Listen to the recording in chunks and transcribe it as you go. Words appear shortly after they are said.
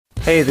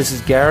Hey, this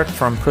is Garrett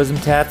from Prism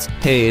Tats.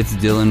 Hey, it's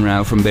Dylan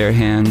Rao from Bare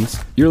Hands.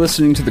 You're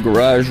listening to the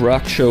Garage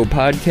Rock Show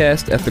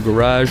podcast at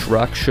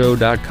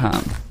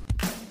thegaragerockshow.com.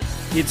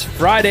 It's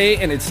Friday,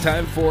 and it's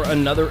time for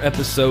another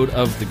episode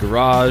of The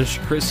Garage.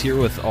 Chris here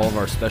with all of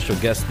our special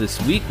guests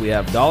this week. We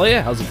have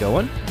Dahlia. How's it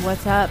going?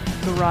 What's up,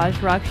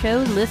 Garage Rock Show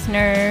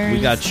listeners?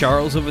 We got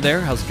Charles over there.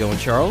 How's it going,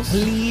 Charles?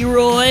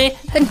 Leroy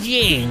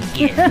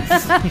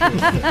Jenkins.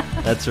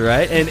 That's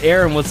right. And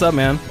Aaron, what's up,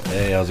 man?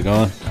 Hey, how's it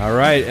going? All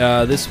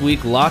right. This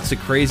week, lots of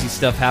crazy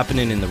stuff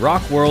happening in the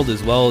rock world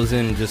as well as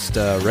in just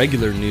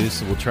regular news,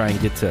 so we'll try and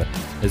get to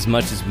as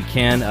much as we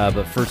can.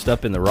 But first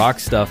up in the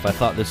rock stuff, I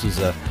thought this was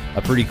a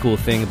pretty cool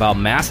thing about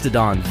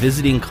Mastodon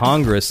visiting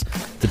Congress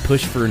to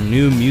push for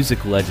new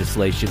music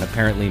legislation.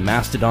 Apparently,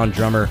 Mastodon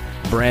drummer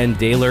Brann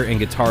Dailor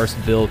and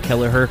guitarist Bill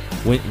Kelleher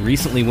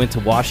recently went to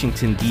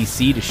Washington,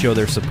 D.C. to show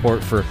their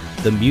support for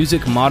the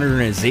Music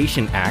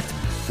Modernization Act,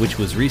 which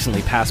was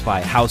recently passed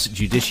by House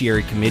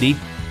Judiciary Committee.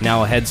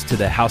 Now heads to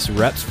the House of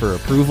Reps for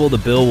approval. The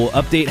bill will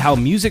update how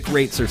music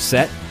rates are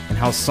set and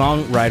how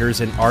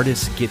songwriters and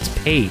artists gets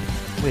paid.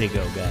 Way to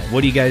go, guys.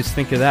 What do you guys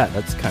think of that?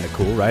 That's kind of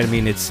cool, right? I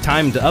mean, it's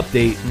time to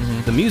update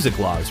the music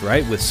laws,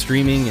 right? With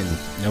streaming and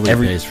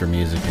Nobody pays for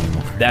music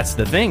anymore. That's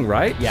the thing,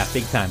 right? Yeah,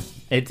 big time.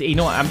 It's, you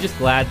know, I'm just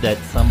glad that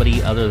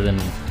somebody other than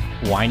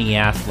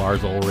whiny-ass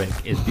Lars Ulrich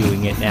is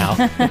doing it now.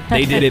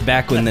 They did it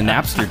back when the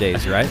Napster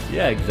days, right?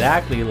 Yeah,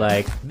 exactly.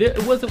 Like,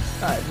 it was,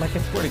 like, I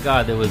swear to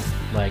God, there was,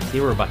 like, they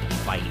were about to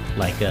fight,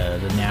 like, the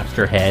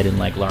Napster head and,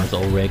 like, Lars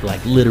Ulrich,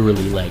 like,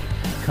 literally, like,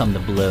 come to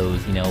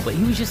blows, you know, but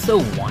he was just so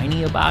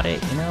whiny about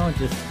it, you know,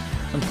 just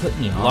I'm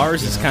putting me off.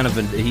 Lars is kind of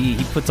he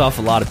puts off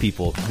a lot of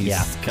people.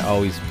 He's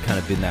always kind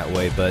of been that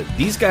way, but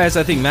these guys,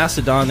 I think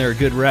Mastodon, they're a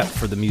good rep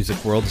for the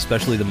music world,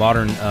 especially the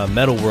modern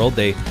metal world.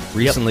 They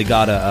recently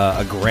got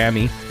a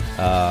Grammy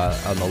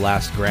on the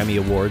last Grammy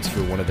Awards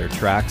for one of their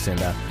tracks,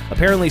 and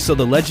apparently so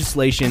the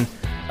legislation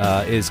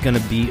is going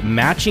to be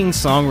matching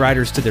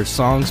songwriters to their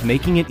songs,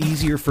 making it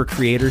easier for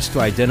creators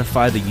to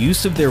identify the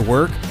use of their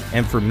work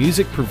and for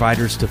music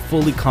providers to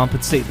fully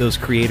compensate those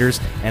creators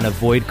and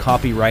avoid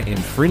copyright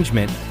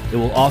infringement. It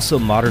will also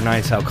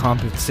modernize how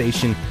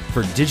compensation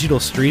for digital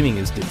streaming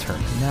is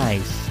determined.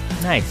 Nice.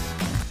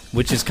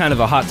 Which is kind of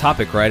a hot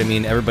topic, right? I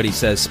mean, everybody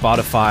says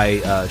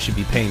Spotify should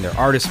be paying their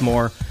artists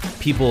more.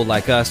 People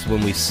like us,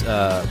 when we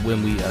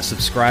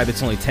subscribe,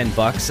 it's only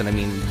 $10, and I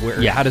mean,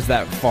 how does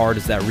that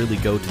really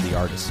go to the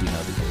artists, you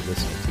know, that they're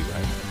listening to,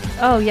 right?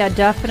 Oh yeah,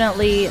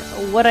 definitely.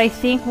 What I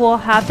think will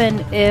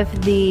happen if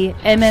the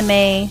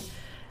MMA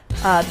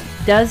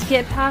does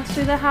get passed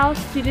through the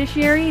House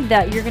Judiciary,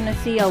 that you're going to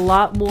see a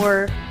lot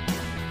more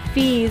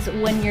fees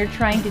when you're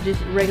trying to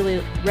just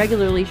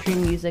regularly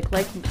stream music,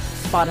 like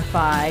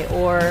Spotify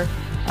or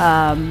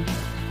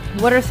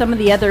what are some of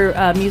the other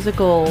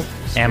musical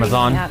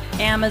Amazon.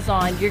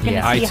 Amazon. You're going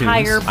to see iTunes.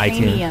 higher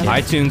premiums.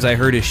 iTunes, I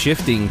heard, is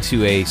shifting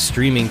to a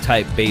streaming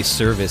type based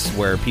service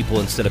where people,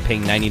 instead of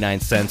paying 99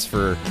 cents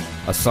for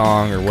a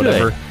song or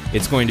whatever,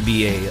 it's going to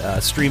be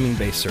a streaming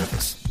based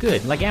service.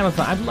 Good. Like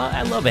Amazon.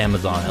 I love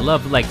Amazon. I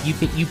love, like,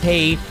 you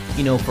pay,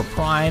 you know, for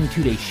Prime,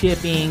 2-day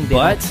shipping.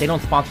 They don't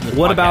sponsor the podcast.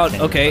 What about,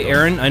 anymore. okay,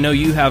 Aaron, I know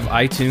you have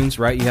iTunes,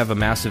 right? You have a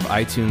massive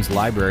iTunes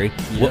library.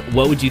 Yep.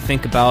 What would you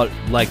think about,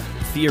 like,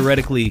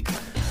 theoretically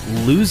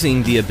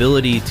losing the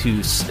ability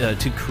to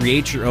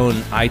create your own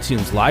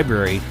iTunes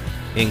library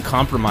in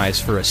compromise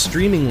for a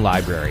streaming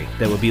library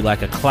that would be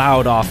like a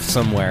cloud off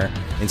somewhere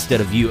instead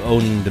of you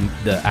owning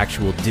the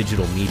actual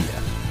digital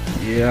media?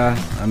 Yeah,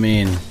 I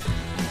mean,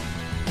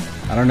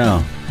 I don't know.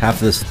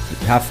 Half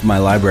of my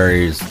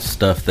library is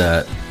stuff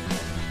that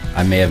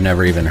I may have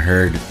never even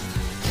heard,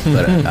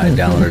 but I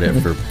downloaded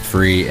it for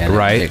free, and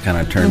it kind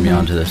of turned me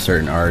on to a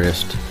certain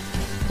artist,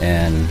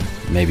 and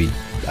maybe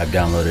I've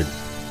downloaded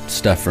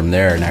stuff from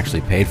there and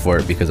actually paid for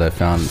it because I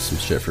found some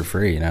shit for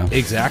free, you know?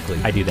 Exactly.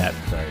 I do that.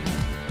 Sorry.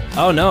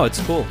 Oh, no, it's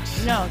cool.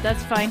 No,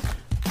 that's fine.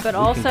 But We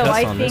also, can cuss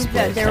I on this think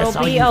that place. there That's will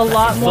all be you a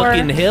lot more.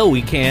 Fucking hell,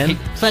 we can.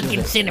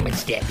 Fucking cinnamon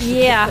sticks.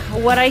 Yeah,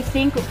 what I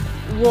think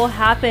will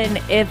happen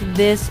if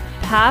this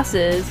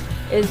passes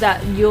is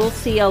that you'll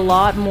see a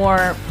lot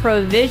more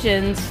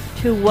provisions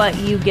to what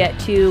you get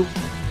to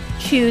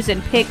choose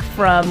and pick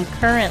from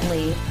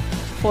currently.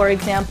 For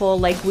example,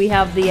 like we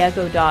have the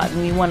Echo Dot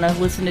and we want to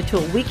listen to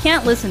Tool. We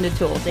can't listen to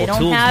Tool. They don't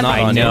Tool's have not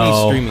it. on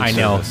any streaming I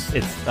know. service.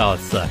 It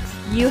sucks.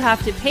 You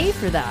have to pay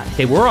for that.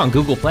 They were on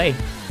Google Play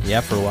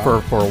Yeah, for a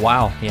while. for a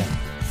while. Yeah.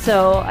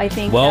 So I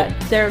think that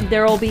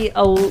there will be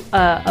a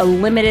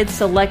limited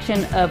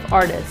selection of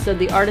artists. So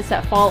the artists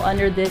that fall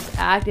under this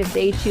act, if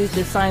they choose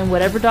to sign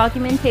whatever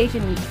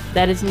documentation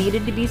that is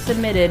needed to be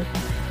submitted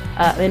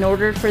in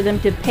order for them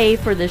to pay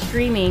for the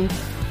streaming,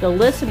 the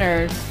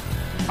listeners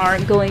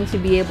aren't going to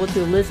be able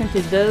to listen to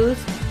those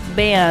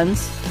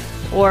bands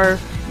or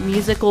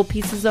musical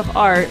pieces of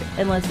art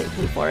unless they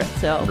pay for it.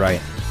 So Right.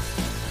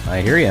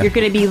 I hear you. you're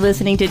going to be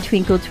listening to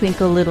Twinkle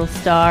Twinkle Little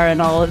Star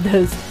and all of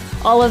those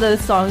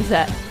songs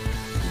that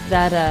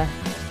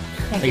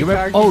can't get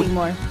charged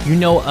anymore. You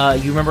know,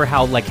 you remember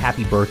how, like,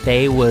 Happy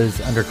Birthday was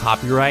under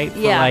copyright for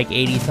like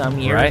 80 some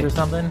years or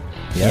something?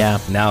 Yeah.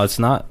 Now it's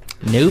not.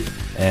 Nope.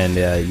 And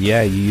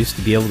yeah, you used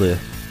to be able to,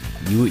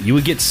 you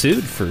would get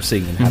sued for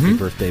singing "Happy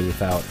Birthday"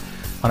 without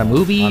On a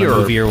movie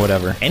or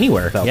whatever,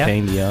 anywhere. without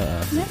paying the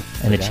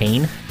And a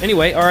chain.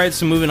 Anyway, all right.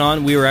 So moving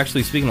on, we were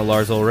actually speaking to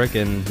Lars Ulrich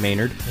and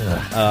Maynard.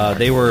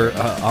 They were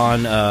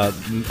on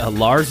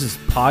Lars's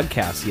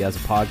podcast. He has a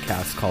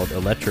podcast called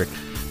Electric.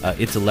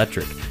 It's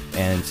Electric.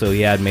 And so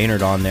he had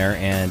Maynard on there,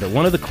 and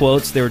one of the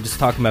quotes, they were just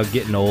talking about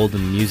getting old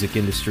in the music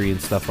industry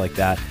and stuff like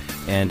that.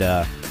 And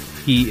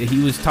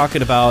he was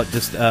talking about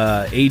just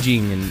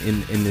aging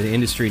in the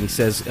industry, and he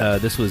says,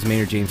 this was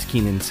Maynard James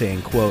Keenan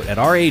saying, quote, "At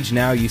our age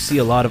now, you see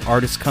a lot of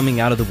artists coming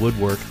out of the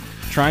woodwork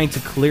trying to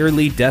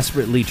clearly,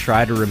 desperately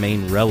try to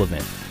remain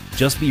relevant.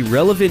 Just be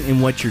relevant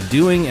in what you're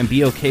doing and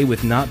be okay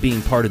with not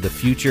being part of the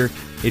future.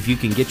 If you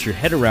can get your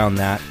head around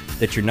that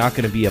you're not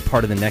going to be a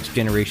part of the next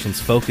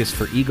generation's focus,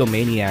 for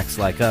egomaniacs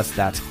like us,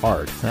 that's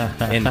hard."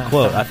 End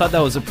quote. I thought that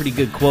was a pretty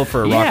good quote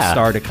for a rock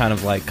star to kind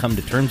of like come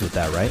to terms with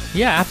that, right?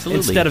 Yeah, absolutely.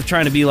 Instead of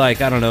trying to be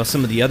like, I don't know,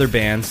 some of the other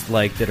bands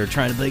like that are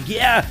trying to be like,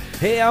 yeah,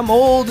 hey, I'm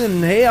old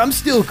and hey, I'm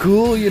still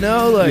cool, you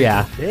know? Like,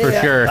 yeah, hey, for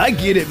sure. I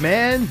get it,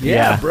 man.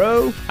 Yeah,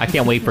 bro. I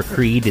can't wait for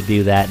Creed to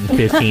do that in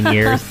 15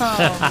 years.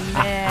 Oh,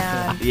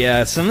 man.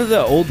 Yeah, some of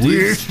the old dudes.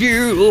 We're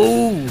still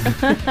old.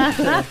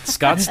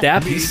 Scott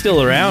Stapp, he's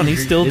still around.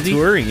 He's still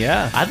touring, yeah.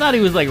 I thought he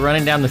was like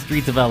running down the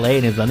streets of LA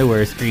in his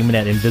underwear screaming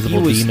at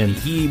invisible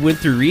demons. He went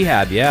through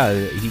rehab, yeah.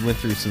 He went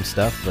through some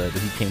stuff, but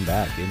he came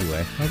back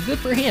anyway. Well, good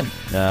for him.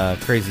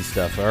 Crazy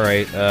stuff. All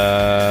right.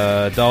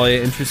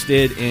 Dahlia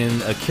interested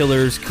in a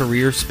Killer's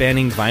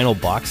career-spanning vinyl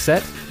box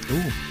set.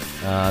 Ooh.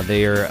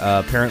 They are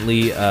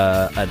apparently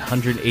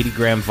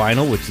 180-gram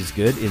vinyl, which is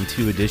good, in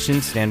 2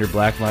 editions, standard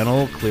black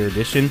vinyl, clear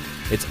edition.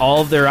 It's all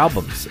of their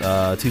albums.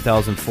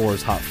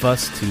 2004's Hot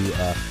Fuss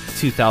to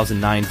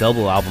 2009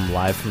 double album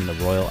Live from the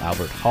Royal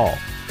Albert Hall,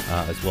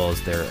 as well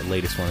as their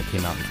latest one that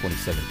came out in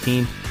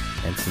 2017,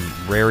 and some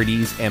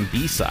rarities and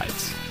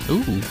B-sides.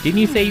 Ooh, didn't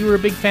you say you were a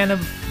big fan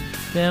of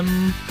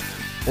them,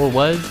 or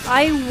was?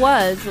 I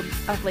was,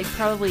 like,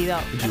 probably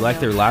about... Did you like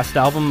their last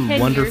album, 10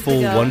 Wonderful,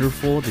 years ago.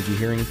 Wonderful? Did you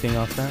hear anything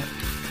off that?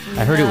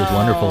 I heard it was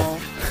wonderful.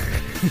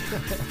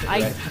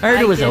 I heard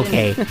it was didn't.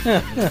 okay.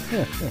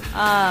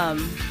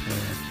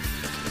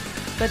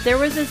 But there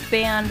was this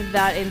band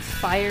that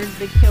inspired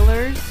the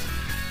Killers,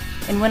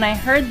 and when I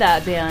heard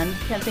that band,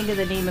 can't think of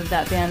the name of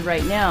that band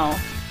right now.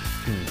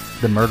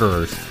 The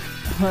Murderers.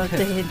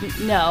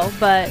 No,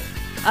 but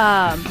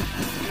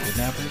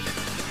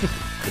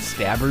The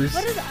Stabbers?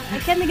 what is I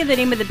can't think of the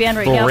name of the band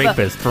right The now.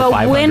 Rapists for but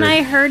when 500.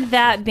 I heard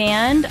that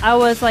band, I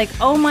was like,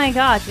 oh my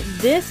gosh,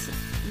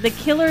 the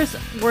Killers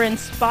were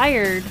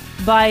inspired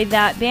by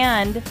that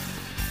band,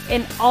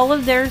 and all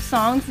of their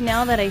songs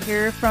now that I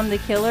hear from the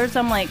Killers,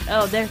 I'm like,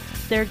 oh, they're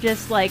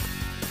just like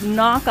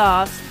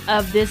knockoffs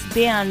of this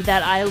band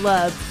that I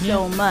love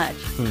so much.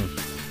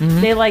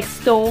 Mm-hmm. They like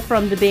stole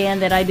from the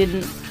band that I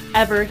didn't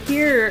ever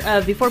hear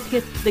of before,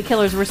 because the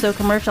Killers were so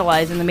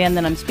commercialized, and the band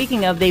that I'm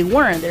speaking of, they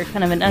weren't. They're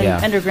kind of an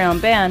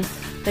underground band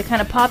that kind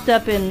of popped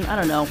up in, I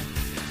don't know,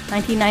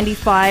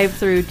 1995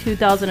 through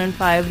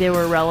 2005. They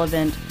were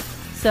relevant.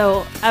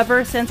 So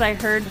ever since I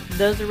heard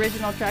those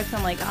original tracks,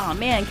 I'm like, oh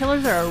man,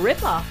 Killers are a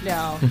ripoff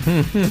now.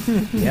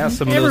 Yeah,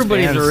 some of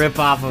Everybody's those a bands.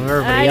 ripoff of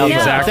everybody I else, know.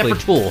 Exactly.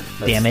 except for Tool.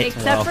 Damn it.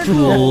 Except for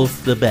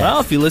Tool's the best. Well,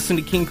 if you listen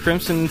to King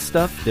Crimson and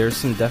stuff, there's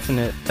some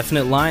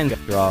definite lines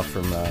draw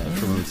from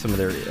some of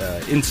their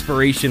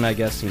inspiration, I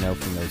guess, from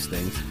those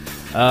things.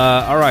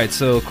 All right,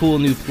 so a cool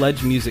new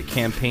Pledge Music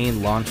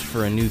campaign launched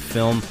for a new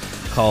film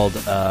called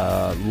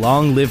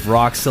Long Live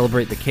Rock,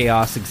 Celebrate the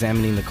Chaos,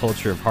 examining the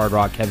culture of hard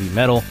rock, heavy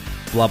metal,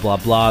 blah, blah,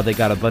 blah. They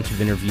got a bunch of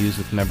interviews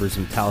with members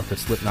of Metallica,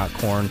 Slipknot,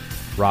 Korn,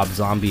 Rob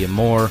Zombie, and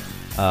more,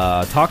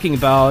 talking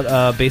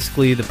about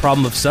basically the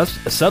problem of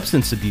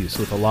substance abuse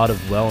with a lot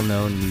of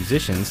well-known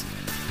musicians.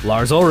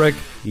 Lars Ulrich,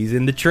 he's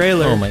in the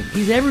trailer. Oh my,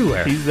 he's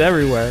everywhere. He's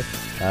everywhere.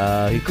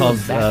 He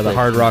calls the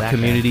hard rock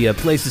community a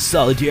place of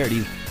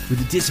solidarity where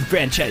the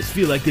disenfranchised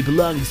feel like they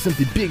belong to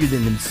something bigger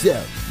than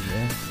themselves.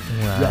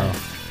 Wow. Right.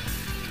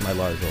 My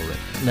Lars Ulrich.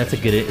 That's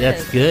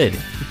good.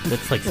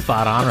 That's like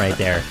spot on right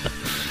there.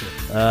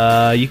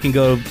 You can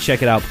go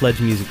check it out,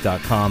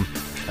 pledgemusic.com,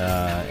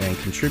 and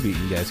contribute.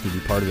 You guys can be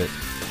part of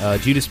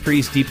it. Judas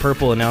Priest, Deep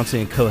Purple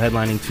announcing a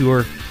co-headlining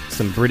tour.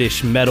 Some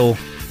British metal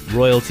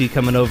royalty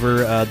coming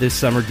over this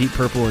summer. Deep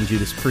Purple and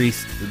Judas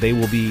Priest. They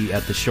will be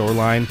at the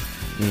Shoreline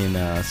in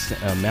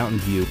Mountain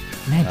View.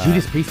 Man,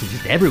 Judas Priest is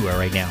just everywhere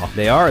right now.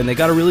 They are, and they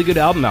got a really good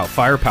album out,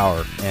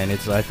 Firepower, and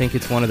I think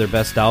it's one of their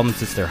best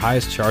albums. It's their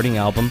highest charting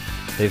album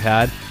they've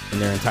had in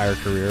their entire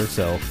career,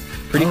 so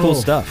pretty cool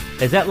stuff.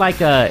 Is that like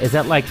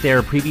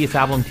their previous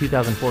album,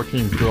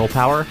 2014's Girl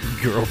Power?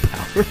 Girl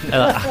Power.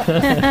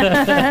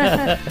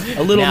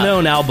 A little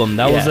known album.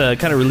 That was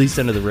kind of released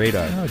under the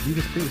radar. Oh,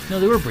 Judas Priest.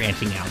 No, they were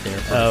branching out there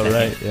for a second.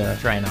 Right, yeah.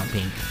 Trying on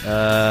Pink.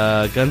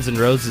 Guns N'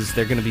 Roses,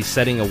 they're going to be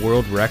setting a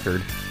world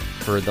record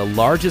for the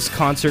largest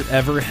concert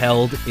ever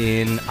held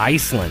in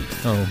Iceland.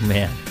 Oh,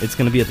 man. It's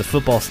going to be at the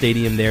football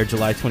stadium there,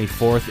 July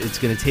 24th. It's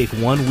going to take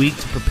 1 week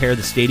to prepare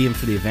the stadium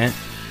for the event,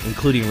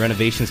 including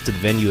renovations to the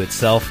venue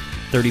itself.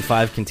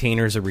 35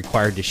 containers are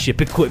required to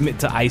ship equipment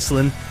to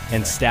Iceland,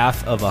 and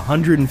staff of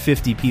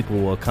 150 people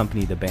will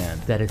accompany the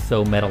band. That is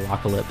so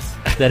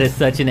Metalocalypse. That is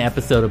such an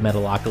episode of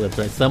Metalocalypse,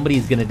 right?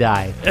 Somebody's gonna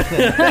die,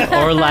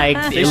 or like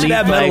They should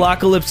have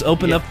Metalocalypse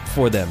open up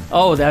for them.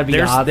 Oh, that'd be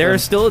awesome. They're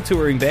still a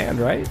touring band,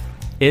 right?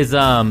 Is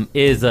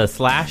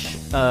Slash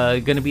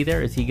gonna be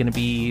there? Is he gonna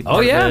be?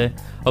 Oh, yeah.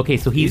 Okay,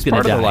 so he's gonna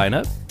part die. of the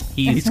lineup.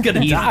 He's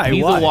gonna die.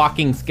 He's Why? a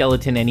walking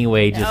skeleton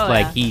anyway. Just Oh,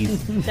 like yeah.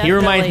 he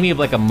reminds me of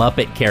like a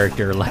Muppet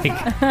character. Like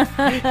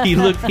he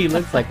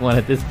looks like one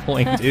at this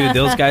point. Dude,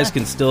 those guys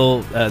can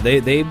still.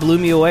 They blew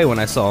me away when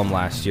I saw them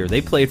last year.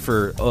 They played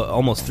for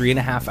almost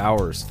 3.5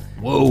 hours.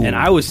 Whoa. And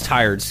I was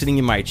tired sitting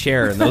in my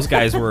chair, and those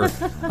guys were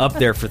up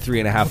there for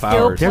 3.5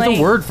 hours. There's Playing.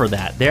 a word for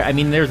that.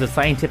 There's a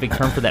scientific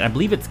term for that. I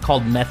believe it's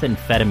called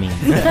methamphetamine.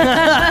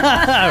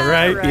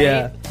 right? Right.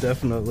 Yeah,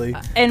 definitely.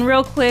 And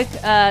real quick,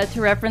 to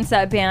reference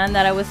that band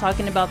that I was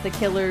talking about, the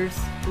Killers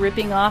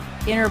ripping off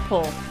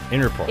Interpol.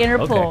 Interpol.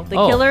 Interpol. Okay. The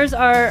Oh. Killers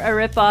are a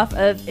ripoff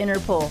of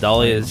Interpol.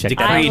 Dahlia is Check that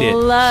decreed out. it. I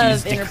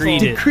love She's Interpol.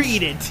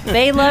 decreed it.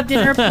 They loved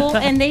Interpol,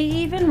 and they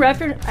even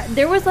referenced.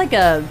 There was like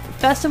a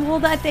festival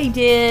that they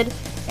did,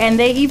 and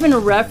they even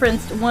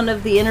referenced one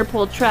of the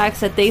Interpol tracks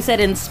that they said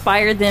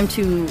inspired them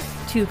to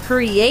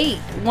create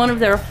one of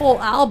their whole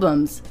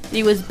albums.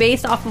 It was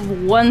based off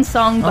of one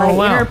song by Oh,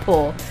 wow.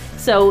 Interpol.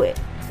 So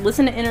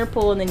listen to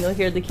Interpol, and then you'll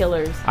hear the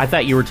Killers. I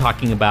thought you were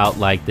talking about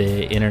like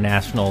the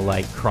international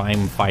like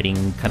crime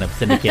fighting kind of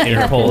syndicate.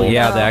 Interpol,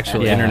 yeah, the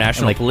actual Yeah,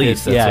 international like,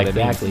 police. That's yeah, what it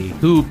means. exactly.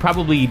 Who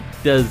probably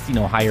does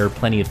hire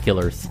plenty of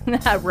killers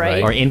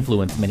Right. or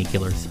influence many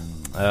killers.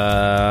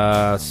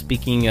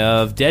 Speaking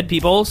of dead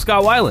people,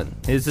 Scott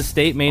Weiland. His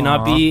estate may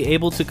not be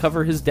able to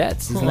cover his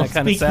debts. Isn't that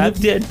kind of sad?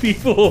 dead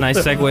people. Nice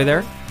segue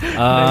there.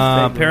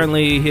 segue.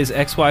 Apparently, his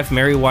ex-wife,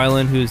 Mary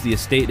Weiland, who is the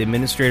estate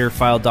administrator,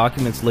 filed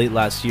documents late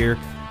last year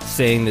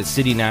saying that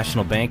City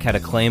National Bank had a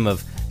claim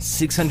of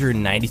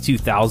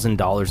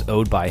 $692,000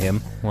 owed by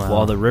him, Wow.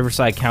 while the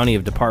Riverside County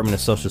Department of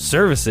Social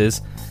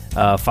Services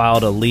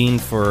filed a lien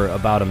for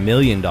about $1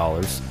 million.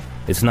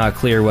 It's not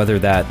clear whether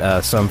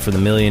that sum for the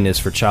 $1 million is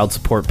for child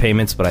support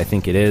payments, but I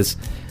think it is.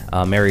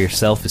 Mary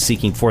herself is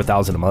seeking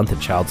 $4,000 a month in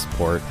child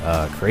support.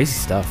 Crazy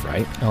stuff,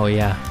 right? Oh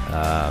yeah.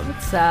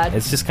 It's sad.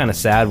 It's just kind of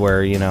sad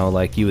where,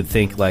 like you would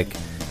think like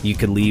you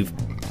could leave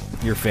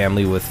your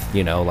family with,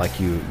 like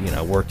you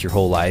worked your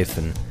whole life,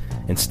 and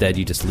instead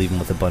you just leave them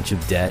with a bunch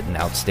of debt and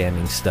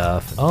outstanding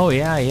stuff. Oh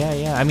yeah.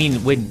 I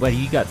mean, when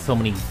you got so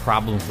many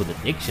problems with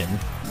addiction.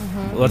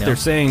 What they're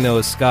saying, though,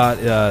 is Scott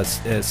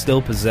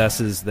still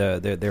possesses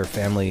their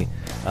family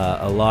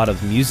a lot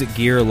of music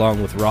gear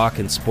along with rock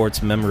and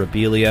sports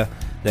memorabilia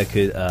that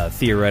could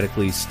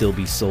theoretically still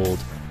be sold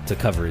to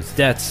cover his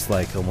debts,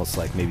 almost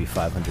like maybe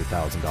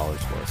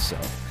 $500,000 worth. So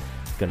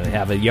going to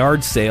have a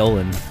yard sale,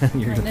 and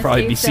you're going to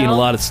probably be seeing a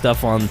lot of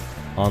stuff online.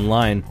 Well,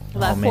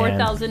 that Oh, man.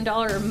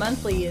 $4,000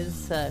 monthly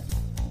is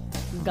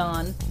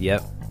gone.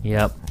 Yep.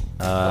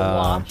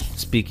 wash.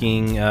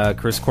 Speaking,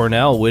 Chris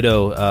Cornell,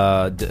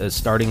 widow,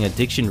 starting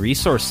Addiction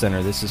Resource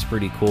Center. This is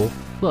pretty cool.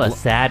 Well,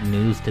 sad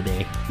news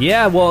today.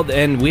 Yeah, well,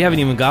 and we haven't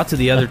even got to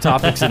the other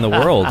topics in the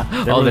world.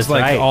 There was that's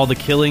right. all the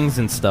killings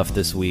and stuff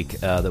this week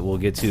that we'll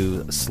get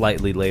to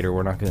slightly later.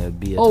 We're not going to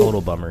be a Oh.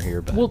 total bummer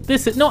here, but Well,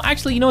 this is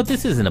actually, you know what?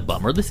 This isn't a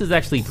bummer. This is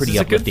actually pretty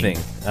this is a good uplifting.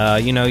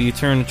 thing. You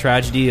turn the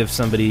tragedy of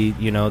somebody,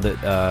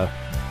 that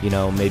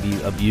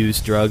maybe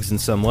abused drugs in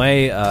some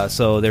way.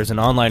 So there's an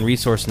online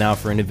resource now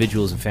for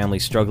individuals and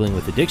families struggling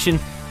with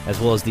addiction, as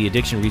well as the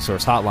Addiction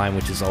Resource Hotline,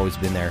 which has always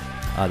been there.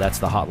 That's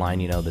the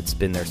hotline, that's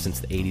been there since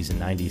the 80s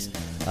and 90s.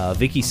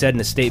 Vicky said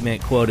in a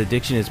statement, quote,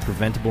 "Addiction is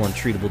preventable and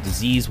treatable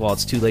disease. While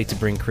it's too late to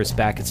bring Chris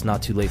back, it's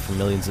not too late for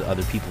millions of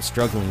other people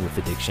struggling with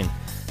addiction.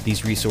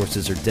 These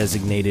resources are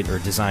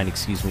designed,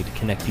 to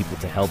connect people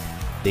to help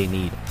they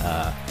need."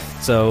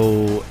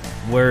 So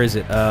where is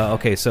it?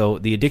 Okay, so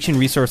the Addiction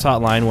Resource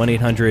Hotline,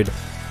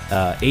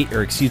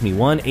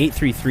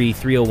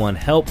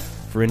 1-833-301-HELP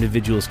for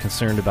individuals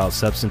concerned about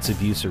substance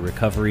abuse or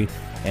recovery.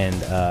 And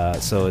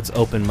so it's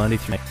open Monday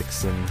through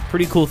Friday, and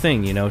pretty cool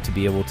thing, to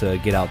be able to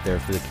get out there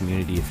for the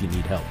community if you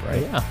need help,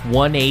 right? Yeah.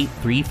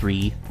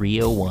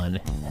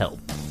 1-833-301-HELP.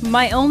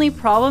 My only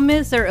problem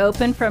is they're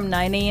open from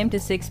 9 a.m.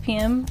 to 6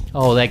 p.m.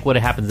 Oh, like what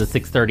happens at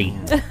 6:30?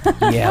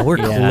 Yeah, we're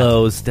Yeah.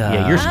 closed.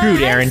 Yeah, you're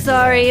screwed, Aaron. I'm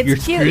sorry, You're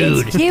it's 2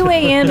 screwed. It's 2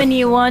 a.m. and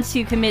you want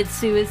to commit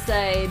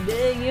suicide.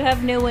 You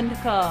have no one to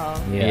call.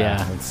 Yeah,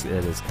 Yeah. it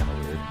is kind of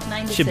weird.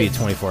 9 to Should be a 6.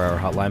 24-hour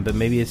hotline, but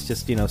maybe it's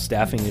just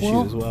staffing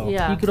issue as well.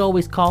 Yeah. You could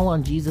always call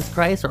on Jesus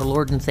Christ, our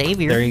Lord and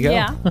Savior. There you go.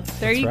 Yeah,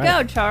 there you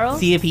right. go, Charles.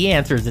 See if he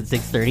answers at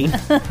 6:30.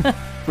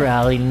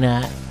 Probably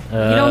not. You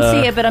don't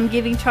see it, but I'm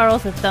giving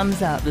Charles a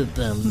thumbs up. The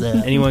thumbs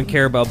up. Anyone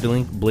care about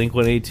Blink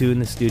 182 in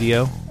the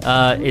studio?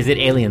 Is it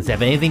aliens?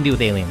 Have anything to do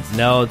with aliens?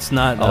 No, it's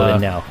not. Oh,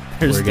 then no.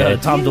 There's We're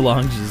good. Tom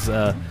DeLonge is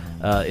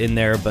in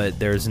there, but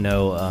there's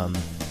no.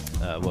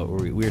 What were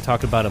we were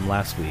talking about him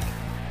last week?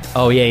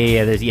 Oh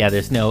yeah.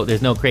 There's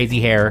no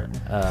crazy hair.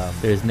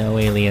 There's no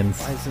aliens.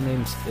 Why is the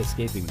name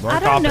escaping? I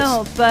don't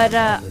know, but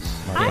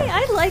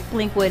I like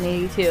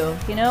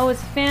Blink-182. You know, I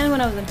was a fan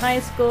when I was in high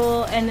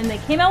school, and then they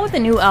came out with a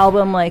new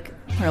album, like,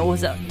 I don't know,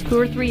 was it 2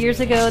 or 3 years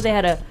ago? They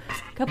had a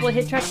couple of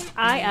hit tracks.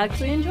 I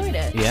actually enjoyed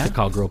it. Yeah? It's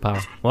called Girl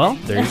Power. Well,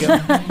 there you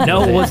go.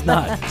 No, it was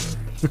not.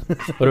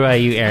 What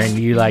about you, Aaron?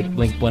 You like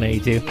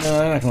Blink-182?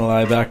 No, I'm not gonna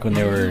lie. Back when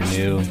they were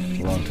new,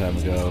 a long time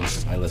ago,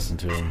 I listened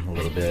to them a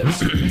little bit.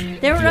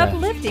 They were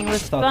uplifting. It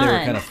was Thought fun. they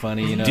were kind of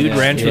funny, you know. Dude They had-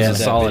 Ranch they was had a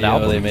that solid video,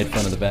 album. They made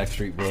fun of the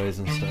Backstreet Boys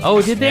and stuff.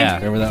 Oh, did they? Yeah.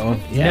 Remember that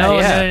one?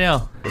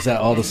 No. Was that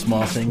all the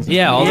small things?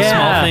 Yeah, all the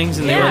Yeah. small things,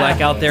 and they were Yeah.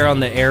 like out there on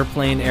the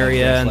airplane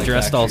area Dressed and like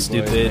dressed all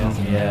Backstreet Boys,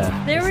 stupid.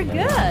 yeah. They were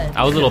good.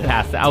 I was a little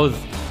past that.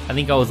 I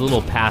think I was a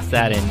little past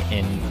that,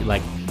 and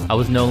like I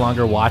was no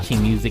longer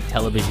watching music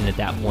television at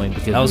that point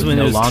because That was when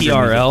no it was longer music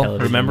TRL.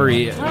 television. Remember,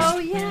 Oh,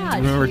 yeah.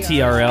 remember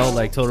TRL,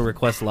 like Total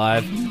Request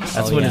Live?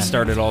 That's Oh, when yeah. it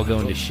started all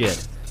going to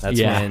shit. That's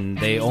Yeah. when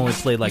they only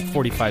played like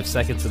 45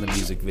 seconds of the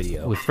music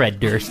video. with Fred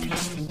Durst.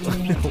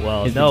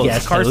 Well, His no, it's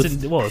guest Carson.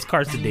 host. Well, it's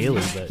Carson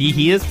Daly, but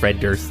He is Fred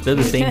Durst. They're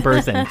the same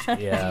person.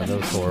 yeah, that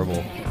was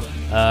horrible.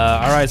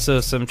 All right, so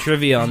some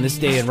trivia on this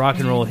day in rock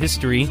and roll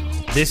history.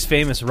 This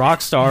famous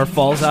rock star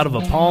falls out of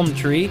a palm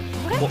tree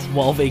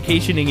while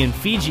vacationing in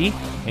Fiji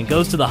and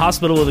goes to the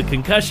hospital with a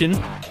concussion,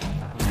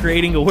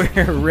 creating a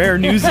rare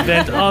news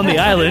event on the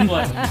island. We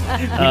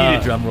need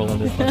a drum roll on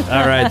this one.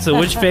 All right, so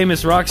which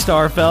famous rock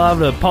star fell out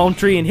of a palm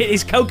tree and hit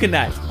his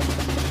coconut?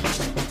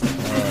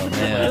 Oh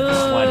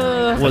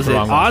man. Was it the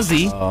wrong one.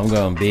 Ozzy? Oh, I'm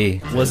going B.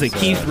 Was it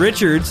Keith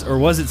Richards? Or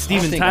was it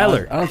Steven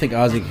Tyler? I don't think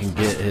Ozzy can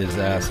get his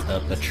ass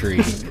up a tree.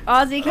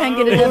 Ozzy can't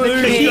get it up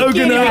a tree.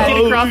 Coconut.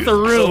 Get across the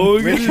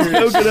room.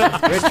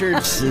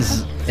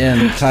 Richards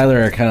and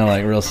Tyler are kind of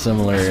like real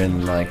similar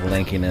in like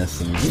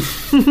lankiness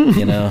and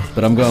you know.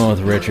 But I'm going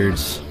with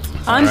Richards.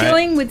 I'm All right.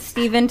 going with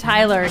Steven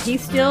Tyler.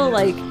 He's still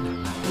like,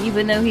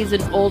 even though he's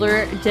an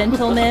older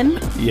gentleman,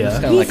 Yeah.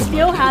 Kinda he like a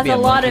still monkey. has Be a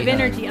lot of monkey, huh?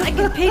 energy. I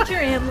can picture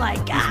him like,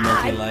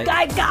 monkey-like.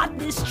 I got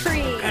this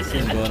tree. I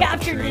going up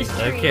captured the this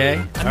tree. Okay.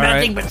 All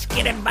right. but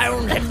skin and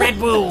bones and Red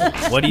Bull.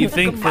 What do you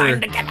think for?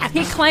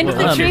 He climbed up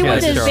Well, the tree okay,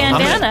 with his Charles.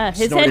 bandana,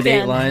 his Snorted 8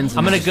 headband. lines.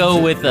 I'm gonna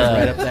go with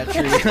right up that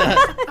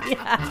tree.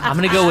 I'm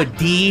gonna go with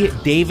D.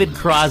 David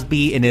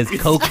Crosby and his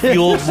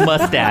coke-fueled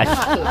mustache.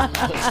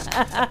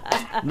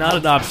 Not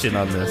an option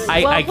on this.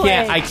 I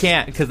played.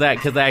 can't because I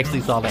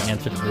actually saw the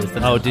answer to this.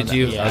 And Oh, I'm did not-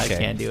 you? Yeah, Okay. I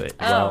can't do it.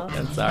 Oh. Well,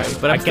 I'm sorry,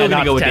 but I'm still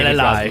gonna go with tell a David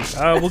lie. Crosby.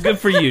 Well, good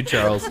for you,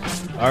 Charles.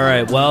 All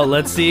right, well,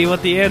 let's see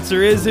what the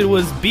answer is. It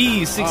was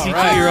B,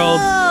 62-year-old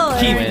Oh,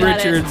 Keith there we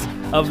got it. Richards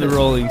of the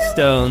Rolling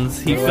Stones.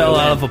 He fell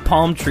out of a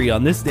palm tree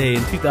on this day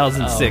in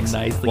 2006 Oh,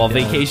 nicely while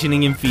done.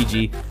 vacationing in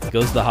Fiji.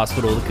 Goes to the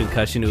hospital with a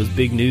concussion. It was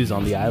big news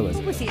on the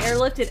island. Was he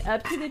airlifted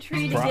up to the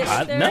tree to get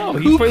up there? No, Who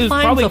he was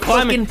climbs probably a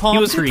climbing. fucking palm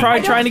He was tree?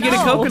 probably I trying to don't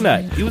get a know.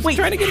 coconut. He was Wait,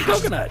 trying to get a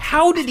coconut.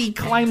 How did he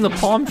climb the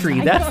palm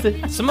tree? That's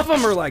the. Some of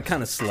them are like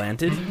kind of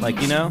slanted,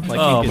 like you know. Like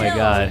Oh you my could-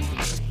 god.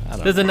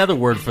 There's another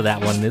word for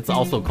that one. It's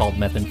also called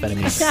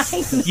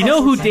methamphetamine. You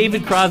know who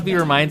David Crosby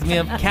reminds me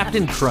of?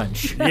 Captain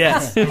Crunch.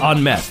 Yes,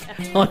 on meth.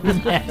 On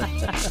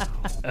meth.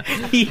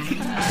 he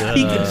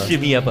can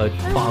shimmy up a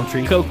palm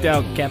tree. Coked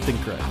out Captain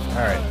Crunch. All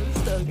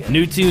right.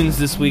 New tunes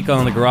this week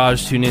on The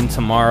Garage. Tune in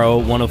tomorrow,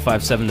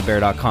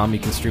 1057thebear.com. You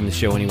can stream the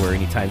show anywhere,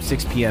 anytime,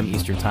 6 p.m.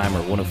 Eastern Time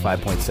or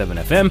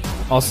 105.7 FM.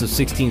 Also,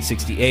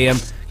 1660 AM.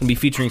 Going to be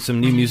featuring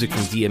some new music from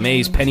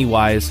DMA's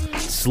Pennywise,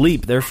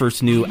 Sleep, their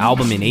first new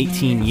album in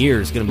 18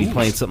 years. Going to be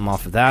playing something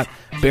off of that.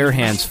 Bare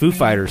Hands, Foo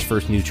Fighters,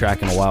 first new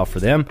track in a while for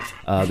them.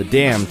 The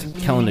Damned,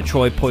 Kellen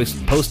DeTroy,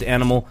 Post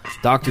Animal,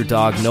 Dr.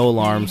 Dog, No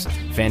Alarms,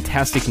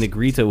 Fantastic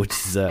Negrita, which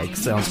is,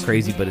 sounds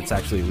crazy, but it's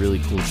actually a really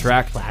cool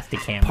track.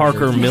 Plastic hamburger.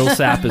 Parker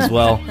Millsap as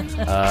well.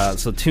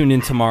 So tune in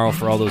tomorrow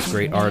for all those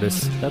great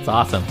artists. That's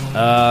awesome.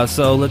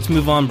 So let's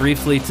move on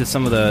briefly to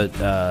some of the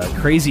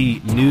crazy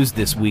news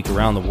this week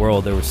around the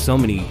world. There were so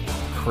many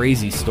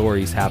crazy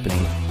stories happening.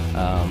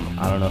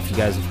 I don't know if you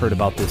guys have heard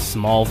about this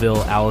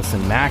Smallville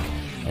Allison Mack,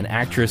 an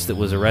actress that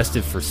was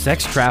arrested for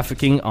sex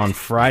trafficking on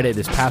Friday,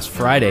 this past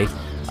Friday.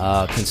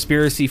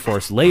 Conspiracy,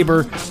 forced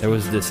labor. There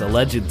was this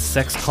alleged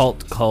sex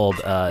cult called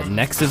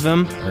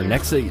Nexium, or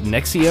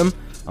Nexium.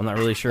 I'm not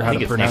really sure how to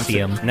think it's pronounce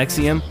Nexium. it.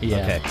 Nexium?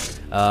 Yeah. Okay.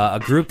 A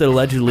group that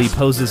allegedly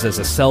poses as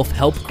a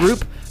self-help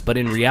group, but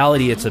in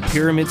reality it's a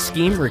pyramid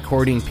scheme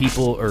recruiting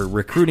people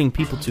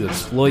to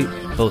exploit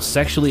both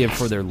sexually and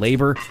for their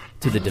labor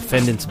to the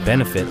defendant's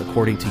benefit,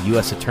 according to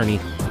U.S. Attorney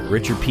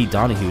Richard P.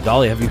 Donahue.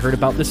 Dolly, have you heard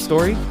about this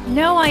story?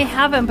 No, I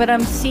haven't, but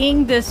I'm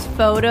seeing this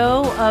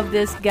photo of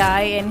this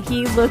guy, and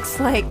he looks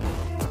like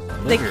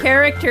the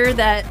character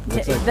that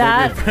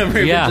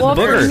Yeah. well,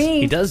 for Booger.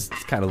 me, He does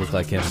kind of look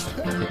like him.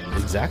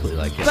 Exactly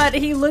like him. but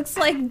he looks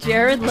like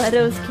Jared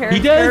Leto's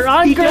character does,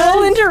 on he Girl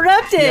does.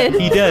 Interrupted.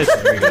 He does.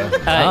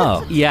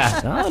 Oh.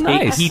 Yeah. Oh,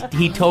 nice.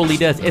 He totally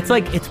does.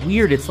 It's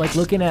weird. It's like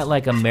looking at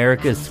like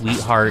America's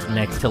sweetheart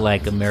next to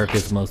like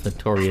America's most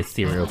notorious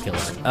serial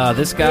killer.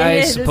 This guy It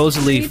is, it's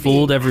supposedly creepy.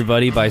 fooled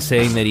everybody by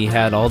saying that he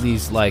had all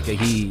these, like,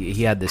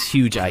 he had this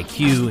huge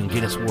IQ and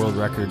Guinness World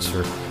Records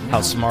for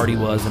how smart he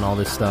was and all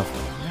this stuff.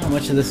 How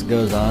much of this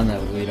goes on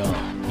that we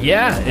don't?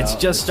 Yeah, it's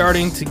just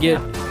starting to get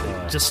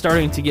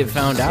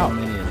found So out.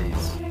 many of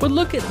these. But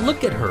look at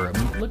her. I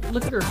mean,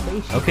 look at her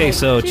face. She's Okay, like-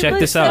 so She check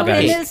looks this out, so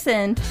guys.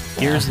 innocent.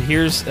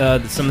 Here's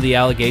some of the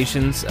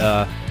allegations.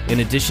 In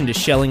addition to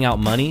shelling out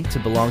money to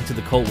belong to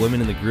the cult,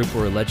 women in the group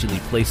were allegedly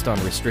placed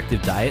on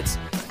restrictive diets,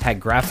 had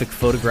graphic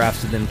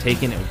photographs of them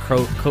taken, and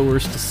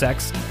coerced to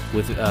sex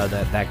with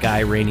that guy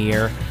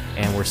Rainier,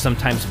 and were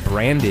sometimes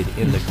branded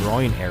in the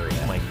groin area.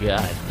 Oh my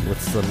god.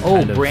 With some Oh,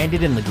 kind of-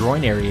 Branded in the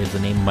Groin Area is the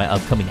name of my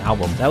upcoming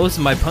album. That was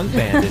my punk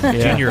band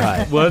in junior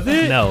high. Was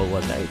it? No, it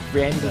wasn't.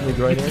 Branded in the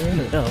Groin Area?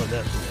 No,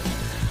 definitely.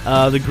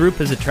 The group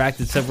has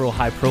attracted several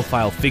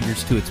high-profile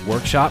figures to its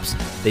workshops.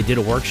 They did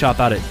a workshop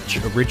out at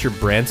Richard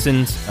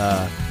Branson's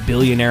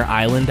Billionaire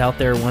Island out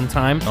there one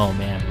time. Oh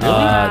man. Really?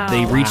 Wow.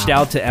 They reached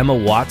out to Emma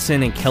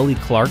Watson and Kelly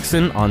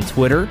Clarkson on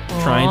Twitter,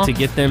 trying to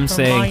get them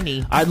saying,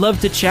 Hermione. "I'd love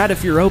to chat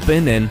if you're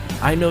open, and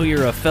I know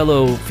you're a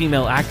fellow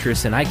female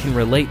actress, and I can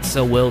relate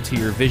so well to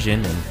your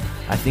vision, and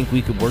I think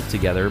we could work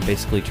together."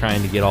 Basically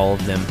trying to get all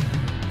of them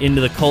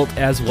into the cult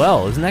as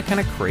well. Isn't that kind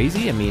of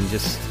crazy? I mean,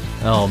 just...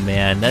 Oh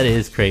man, that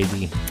is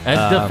crazy.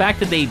 The fact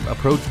that they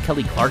approached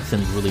Kelly Clarkson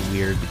is really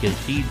weird because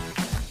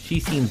she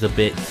seems a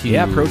bit too.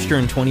 Yeah, approached her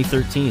in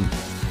 2013.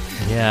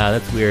 Yeah,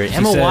 that's weird. She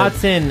Emma said-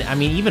 Watson. I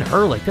mean, even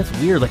her. Like, that's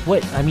weird. Like,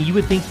 what? I mean, you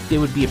would think they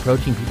would be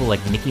approaching people like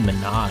Nicki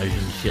Minaj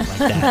and shit like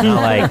that,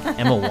 not like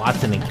Emma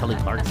Watson and Kelly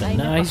Clarkson.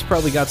 No, he's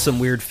probably got some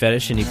weird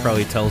fetish, and he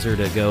probably tells her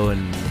to go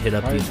and hit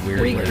up these weird...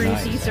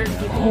 Greasy certain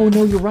people. Oh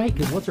no, you're right.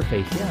 Because what's her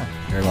face? Yeah.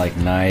 They're like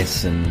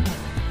nice, and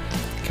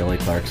Kelly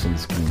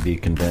Clarkson's can be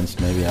convinced.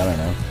 Maybe, I don't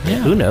know. Yeah.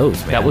 Who knows,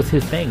 man? That was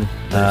his thing.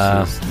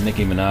 Versus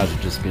Nicki Minaj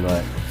would just be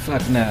like,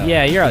 "Fuck no."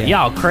 Yeah,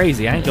 y'all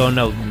crazy. I ain't going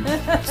no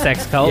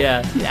sex cult.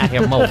 Yeah. Yeah,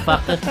 here,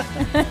 motherfucker.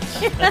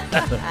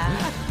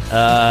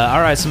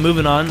 All right, so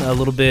moving on a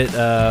little bit.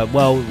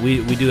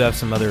 We do have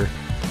some other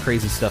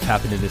crazy stuff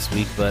happening this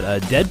week, but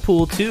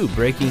Deadpool 2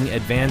 breaking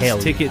advanced Hell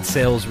yeah. ticket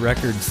sales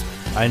records.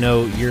 I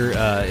know you're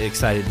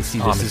excited to see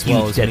this I'm a as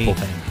well huge as me. Deadpool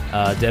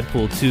fan.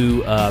 Deadpool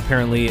 2,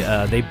 apparently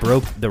they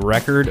broke the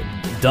record,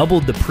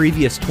 doubled the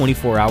previous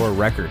 24-hour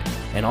record,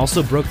 and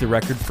also broke the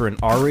record for an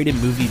R-rated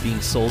movie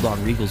being sold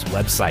on Regal's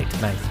website.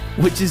 Nice.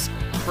 Which is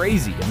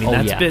crazy. I mean,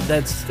 Oh,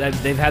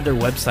 they've had their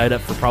website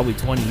up for probably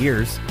 20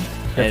 years.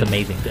 That's and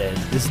amazing.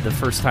 This is the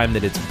first time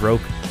that it's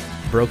broke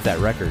that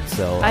record.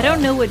 So I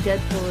don't know what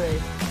Deadpool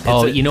is.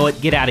 Oh, a- you know what?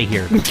 Get out of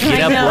here. Get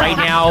up know. right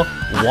now.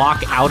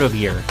 Walk out of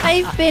here.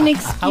 I've been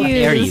excused. How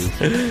dare you?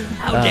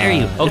 How dare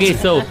you? Okay,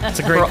 so it's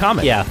a great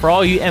comic. Yeah, for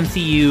all you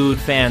MCU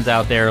fans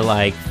out there,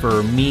 like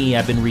for me,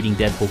 I've been reading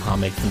Deadpool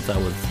comics since I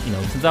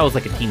was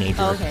like a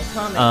teenager. Okay,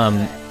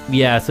 comic.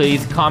 Yeah, so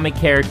he's a comic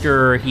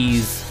character.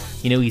 He's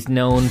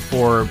known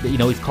for,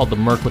 he's called the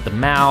Merc with the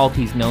Mouth.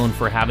 He's known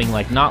for having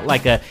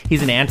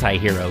he's an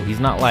anti-hero. He's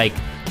not like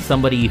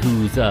somebody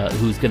who's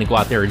going to go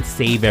out there and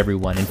save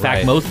everyone. In fact,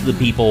 Right. most of the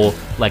people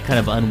like kind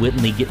of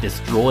unwittingly get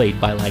destroyed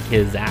by like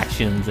his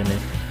actions, and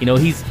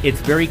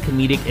it's very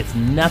comedic. It's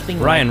nothing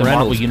Ryan like the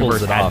Marvel Reynolds universe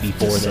pulls it had off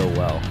before just so then.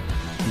 well.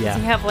 Does he Yeah.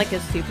 have like a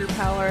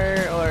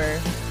superpower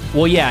or?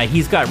 Well, yeah,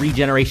 he's got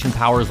regeneration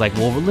powers like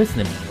Wolverine.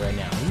 Listen to me right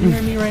now. You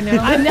hear me right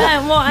now? I'm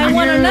not. Well, I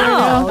want to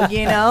know.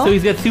 You know. So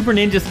he's got super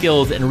ninja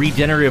skills and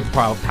regenerative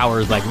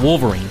powers like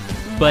Wolverine.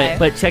 Okay.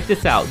 But check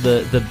this out.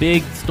 The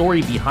big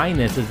story behind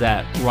this is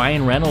that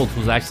Ryan Reynolds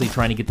was actually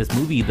trying to get this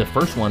movie, the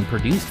first one,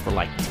 produced for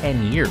like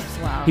 10 years.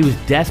 Wow. He was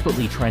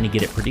desperately trying to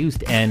get it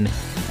produced, and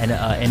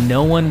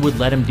no one would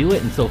let him do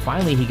it. And so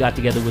finally he got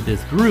together with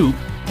this group,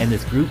 and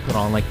this group put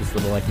on like this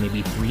little like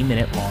maybe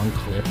 3-minute long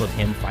clip of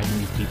him fighting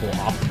these people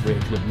off the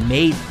bridge,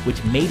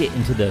 which made it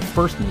into the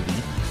first movie.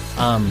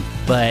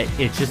 But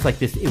it's just like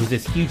this. It was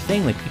this huge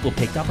thing. Like people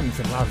picked up on it and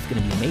said, "Wow, it's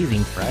going to be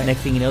amazing." Right.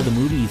 Next thing you know, the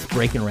movie's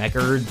breaking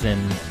records, and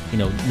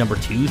number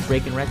 2's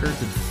breaking records.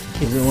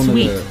 It's Is it one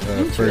sweet. of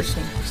the first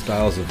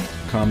styles of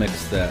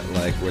comics that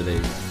like where they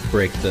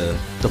break the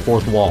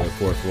Fourth wall.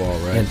 fourth wall,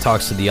 right? And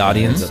talks to the And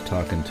audience. ends up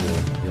talking to,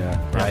 yeah.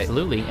 Right.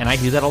 Absolutely, and I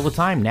do that all the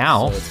time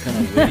now. So it's kind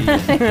of witty.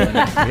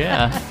 And funny.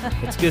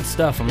 Yeah, It's good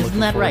stuff. I'm looking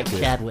forward to it.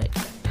 Chadwick?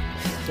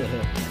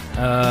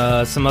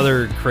 Some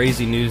other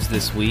crazy news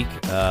this week.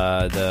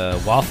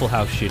 The Waffle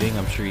House shooting.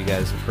 I'm sure you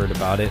guys have heard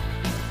about it.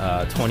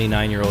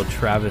 29-year-old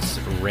Travis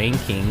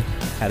Ranking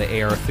had an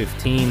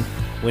AR-15,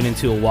 went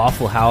into a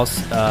Waffle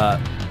House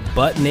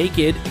butt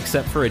naked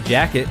except for a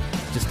jacket.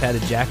 Just had a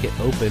jacket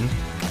open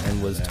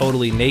and was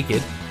totally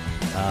naked.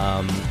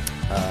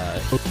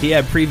 He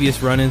had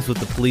previous run-ins with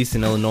the police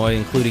in Illinois,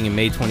 including in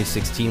May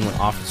 2016 when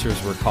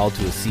officers were called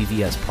to a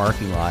CVS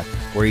parking lot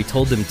where he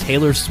told them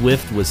Taylor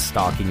Swift was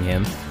stalking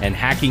him and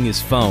hacking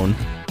his phone.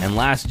 And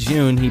last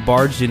June, he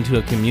barged into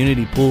a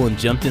community pool and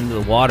jumped into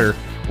the water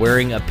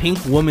wearing a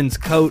pink woman's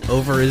coat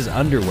over his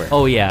underwear.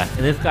 Oh, yeah. And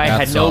this guy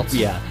had salts.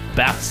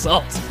 Bath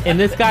salts. And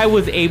this guy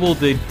was able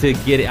to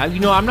get it. You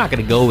know, I'm not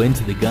going to go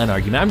into the gun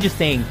argument. I'm just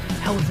saying,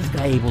 how was this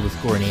guy able to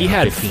score an AR-15? He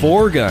had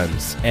 4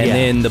 guns, and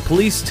then the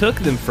police took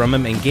them from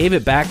him and gave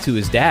it back to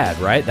his dad,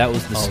 right? That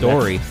was the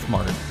story. That's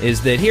smart.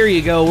 Is that, here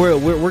you go,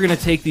 we're going to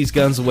take these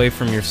guns away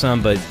from your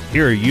son, but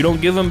here, you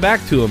don't give them back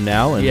to him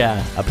now. And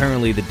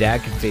apparently the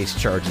dad can face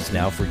charges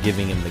now for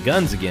giving him the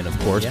guns again, of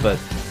course, but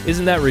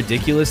isn't that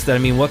ridiculous? That, I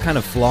mean, what kind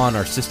of flaw in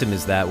our system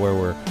is that where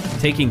we're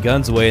taking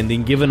guns away and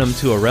then giving them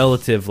to a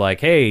relative like,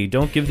 hey,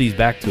 don't give these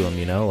back to him,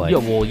 you know? Like,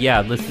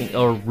 listening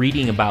or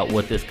reading about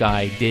what this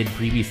guy did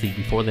previously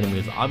before then,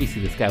 was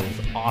obviously this guy was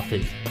off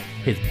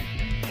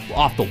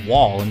off the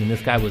wall. I mean,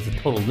 this guy was a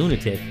total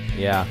lunatic.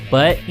 Yeah.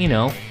 But, you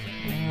know,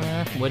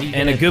 what do you?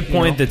 And a good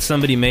point that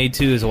somebody made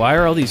too is, why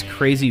are all these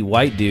crazy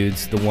white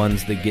dudes the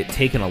ones that get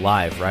taken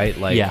alive, right?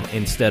 Like,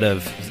 instead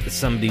of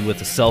somebody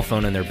with a cell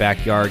phone in their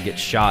backyard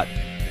gets shot,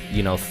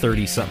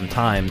 30-something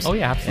times. Oh,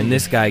 yeah, absolutely. And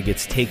this guy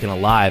gets taken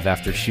alive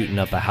after shooting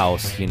up a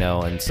house,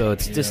 and so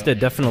it's just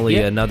definitely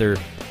another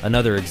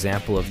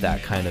example of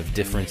that kind of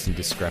difference and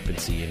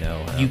discrepancy,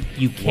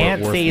 You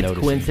can't say it's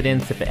noticing.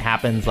 coincidence if it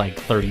happens like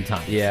 30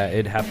 times. Yeah,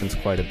 it happens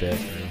quite a bit.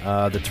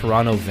 The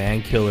Toronto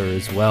van killer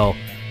as well.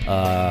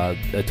 A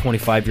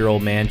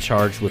 25-year-old man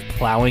charged with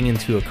plowing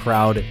into a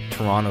crowd at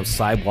Toronto's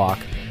sidewalk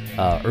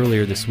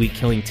earlier this week,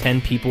 killing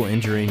 10 people,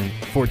 injuring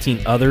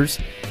 14 others,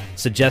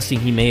 suggesting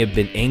he may have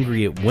been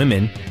angry at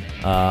women.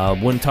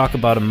 Wouldn't talk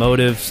about a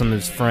motive. Some of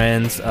his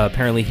friends,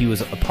 apparently he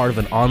was a part of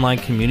an online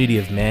community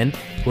of men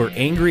who are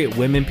angry at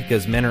women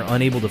because men are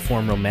unable to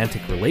form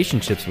romantic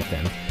relationships with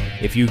them.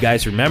 If you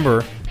guys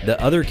remember, the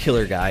other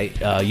killer guy,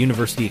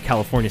 University of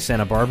California,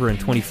 Santa Barbara in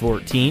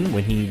 2014,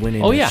 when he went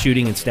into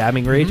shooting and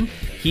stabbing rage,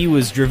 he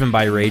was driven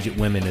by rage at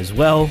women as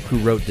well, who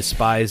wrote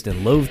despised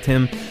and loathed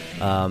him.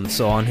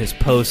 So on his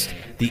post,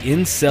 the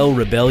incel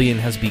rebellion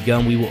has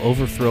begun. We will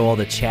overthrow all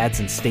the Chads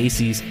and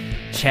Stacys.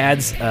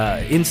 Chads,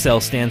 incel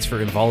stands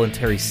for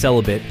involuntary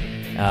celibate,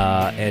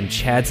 and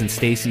Chads and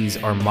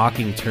Stacys are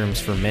mocking terms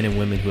for men and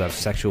women who have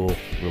sexual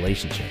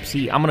relationships.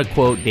 See, I'm going to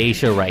quote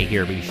Daisha right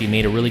here because she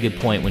made a really good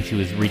point when she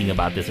was reading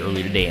about this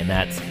earlier today, and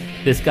that's,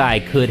 this guy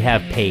could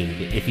have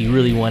paid if he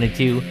really wanted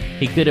to.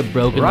 He could have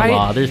broken the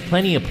law. There's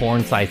plenty of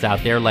porn sites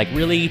out there. Like,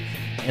 really,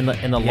 in the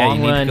long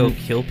run, you need to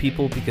go kill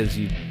people because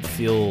you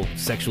feel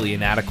sexually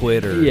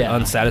inadequate or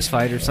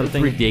unsatisfied or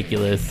something. It's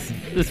ridiculous.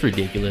 It's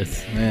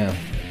ridiculous. Yeah,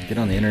 get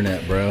on the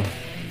internet, bro.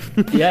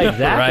 Yeah,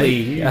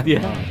 exactly.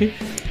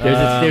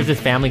 There's this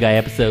Family Guy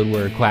episode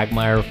where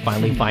Quagmire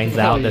finally finds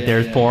out that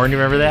there's porn. You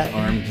remember that? His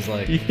arm just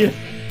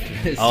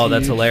like... Oh,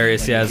 that's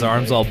hilarious. Yeah, his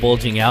arm's all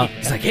bulging out.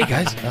 He's like, hey,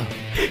 guys. Oh.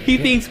 He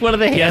thinks one of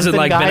the He hasn't,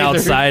 been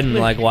outside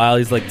and, while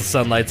he's, the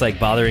sunlight's,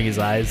 bothering his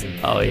eyes. And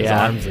his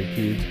arms are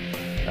huge.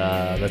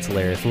 That's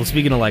hilarious. Well,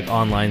 speaking of,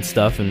 online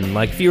stuff and,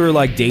 if you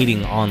were,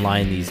 dating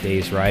online these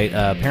days, right?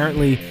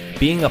 Apparently,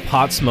 being a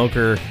pot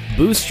smoker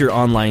boosts your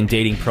online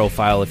dating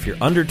profile if you're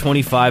under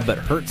 25, but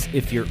hurts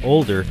if you're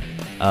older.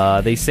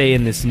 They say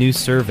in this new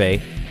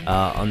survey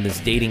on this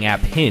dating app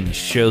Hinge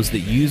shows that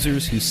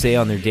users who say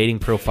on their dating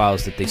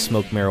profiles that they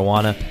smoke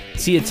marijuana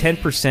see a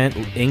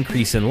 10%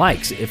 increase in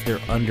likes if they're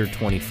under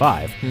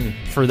 25.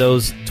 For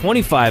those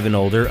 25 and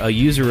older, a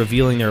user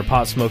revealing they're a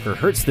pot smoker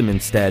hurts them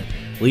instead,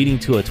 leading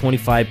to a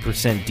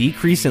 25%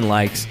 decrease in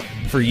likes.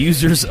 For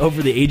users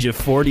over the age of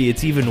 40,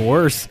 it's even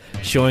worse,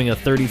 showing a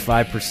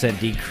 35%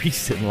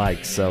 decrease in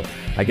likes. So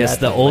I guess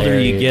the older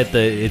you get,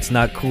 it's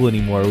not cool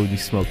anymore when you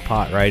smoke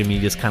pot, right? I mean,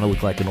 you just kind of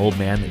look like an old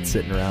man that's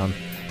sitting around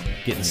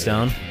getting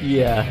stoned.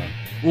 Yeah.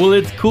 Well,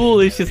 it's cool.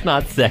 It's just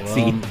not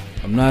sexy. Well,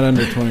 I'm not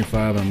under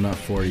 25. I'm not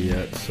 40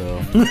 yet,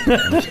 so I'm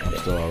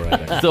still all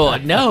right. So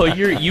no,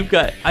 you've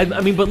got.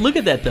 I mean, but look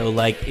at that though.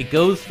 It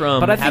goes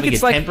from having a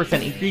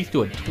 10% increase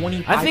to a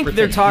 25%. I think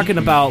they're talking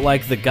about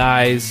the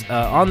guys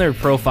on their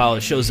profile.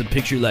 It shows a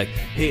picture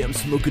hey, I'm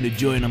smoking a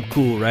joint. I'm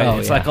cool, right?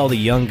 It's like all the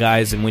young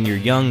guys, and when you're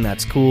young,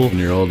 that's cool. When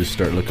you're old, you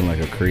start looking like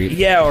a creep.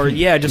 Yeah, or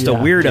just a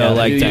weirdo.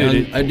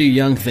 I do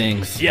young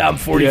things. Yeah, I'm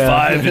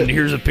 45, and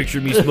here's a picture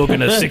of me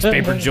smoking a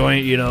 6-paper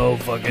joint.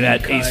 Fucking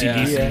at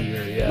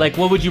ACDC.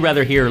 What would you rather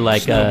hear?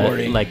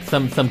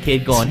 Some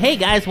kid going, "Hey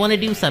guys, want to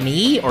do some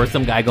E?" Or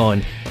some guy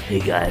going,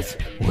 "Hey guys,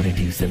 want to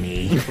do some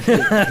E?"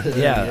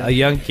 Yeah, a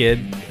young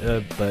kid,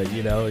 but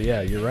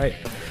you're right.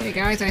 Hey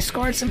guys, I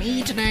scored some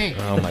E today.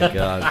 Oh my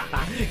god.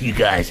 You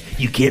guys,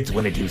 you kids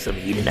want to do some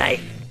E tonight?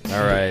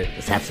 All right,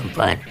 let's have some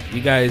fun.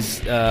 You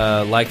guys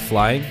like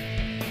flying?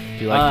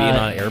 Do you like being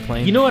on an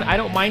airplane? You know what? I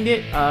don't mind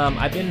it.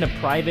 I've been in a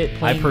private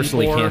plane. I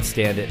personally before. can't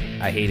stand it.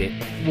 I hate it.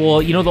 Well,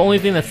 the only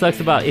thing that sucks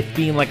about it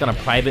being on a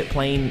private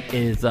plane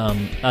is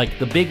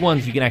the big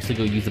ones you can actually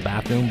go use the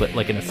bathroom, but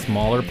in a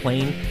smaller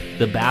plane,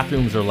 the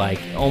bathrooms are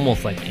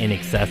almost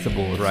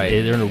inaccessible. Right.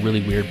 They're in a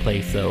really weird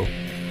place. So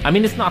I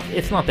mean, it's not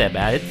that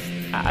bad.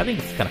 I think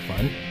it's kind of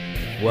fun.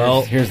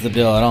 Well, here's the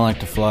deal. I don't like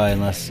to fly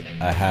unless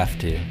I have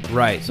to.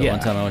 right. So yeah.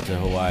 one time I went to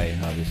Hawaii.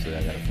 Obviously,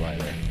 I got to fly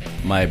there.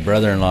 My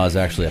brother-in-law is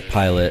actually a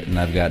pilot, and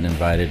I've gotten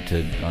invited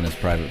to on his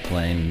private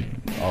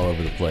plane all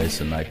over the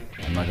place. And I'm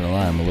not gonna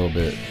lie, I'm a little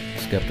bit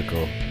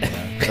skeptical.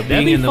 So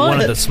being in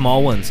one of the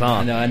small ones, huh?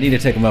 I know I need to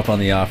take him up on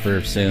the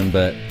offer soon,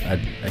 but I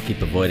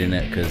keep avoiding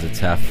it because it's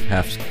half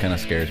kind of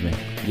scares me.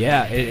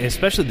 Yeah,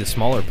 especially the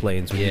smaller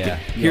planes. When Yeah.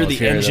 you hear always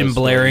the hear engine those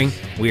blaring.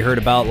 stories. We heard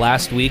about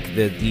last week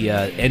the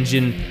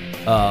engine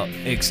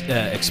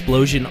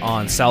explosion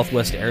on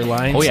Southwest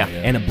Airlines. Oh, yeah.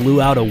 And it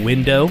blew out a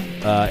window,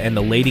 and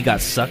the lady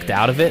got sucked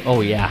out of it.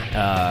 Oh yeah.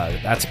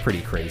 That's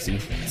pretty crazy.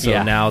 So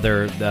Yeah. now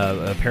they're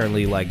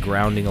apparently like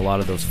grounding a lot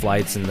of those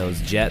flights and those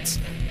jets.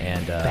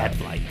 And Bad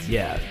flights.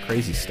 Yeah,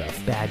 crazy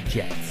stuff. Bad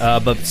jets.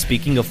 But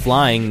speaking of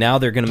flying, now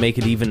they're going to make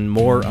it even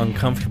more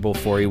uncomfortable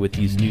for you with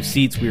these new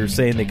seats. We were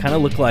saying they kind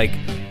of look like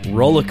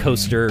roller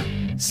coaster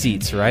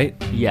seats, right?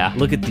 Yeah.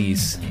 Look at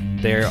these.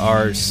 There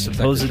are It's like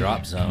supposed the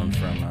drop zone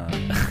from.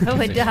 Oh,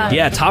 it does.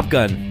 yeah, Top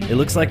Gun. It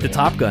looks like the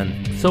Top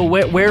Gun. So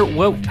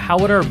how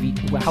would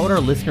our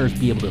listeners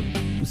be able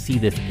to see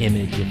this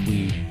image if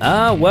we?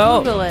 Well,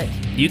 Google it.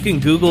 you can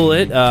Google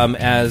it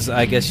as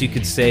I guess you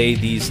could say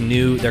these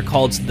new. They're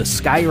called the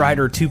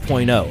Skyrider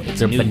 2.0. It's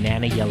They're a new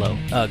banana yellow.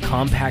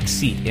 compact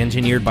seat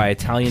engineered by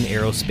Italian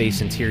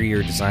aerospace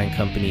interior design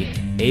company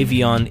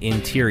Avion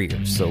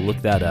Interiors. So look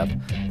that up.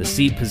 The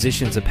seat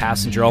positions a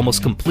passenger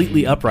almost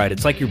completely upright.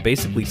 It's like you're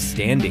basically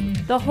standing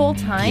The whole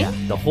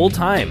time? the whole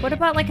time. What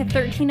about like a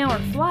 13-hour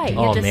flight? You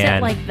Oh, have to man.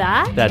 sit like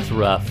that? That's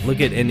rough.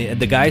 Look at, and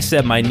the guy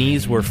said my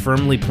knees were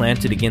firmly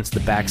planted against the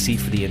back seat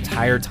for the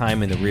entire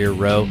time in the rear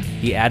row.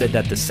 He added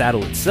that the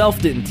saddle itself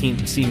didn't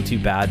seem too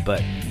bad,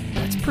 but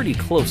that's pretty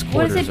close What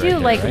quarters. does it right do? there,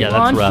 Like right? Yeah, that's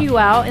launch rough. you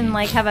out and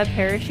like have a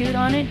parachute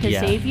on it to Yeah.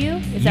 save you?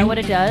 Is that what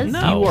it does? No.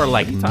 You are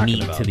like What are you talking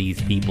meat about? to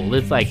these people.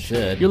 It's like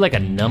Should. you're like a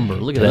number.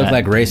 Look at They that. look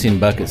like racing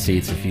bucket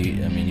seats.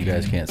 You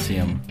guys can't see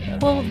them.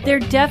 Well, they're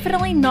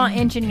definitely not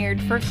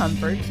engineered for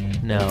comfort.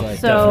 no.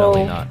 So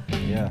Definitely not.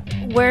 Yeah.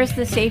 where's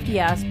the safety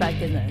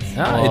aspect in this?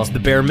 It's the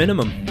bare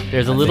minimum.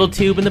 There's a little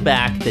tube in the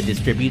back that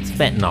distributes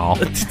fentanyl,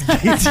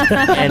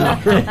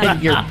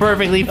 and you're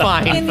perfectly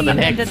fine In for the the event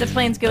next. that the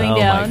plane's going Oh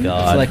down. my It's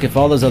god. like if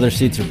all those other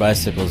seats are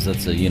bicycles,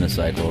 that's a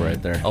unicycle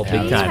right there. Oh,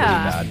 big time.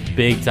 Yeah.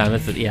 Big time.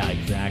 Yeah,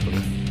 exactly.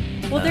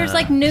 Well, there's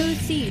like no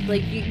seat.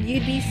 Like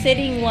you'd be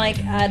sitting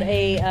like at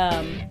a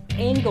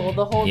angle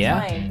the whole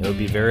Yeah, time. it would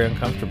be very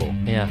uncomfortable.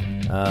 Yeah.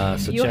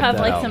 So You'll check have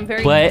that like out. some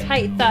very But-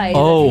 tight thighs at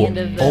Oh, the end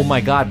of the. oh my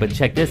God! But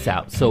check this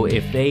out. So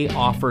if they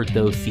offered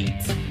those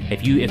seats,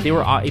 if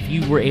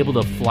you were able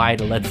to fly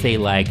to, let's say,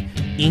 like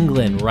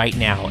England right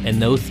now, and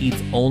those seats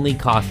only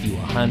cost you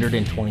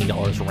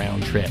 $120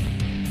 round trip,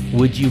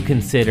 would you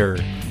consider?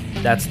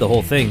 That's the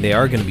whole thing. They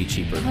are going to be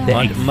cheaper,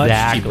 much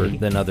Exactly. cheaper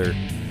than other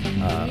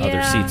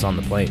Yeah. seats on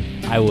the plane.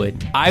 I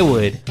would.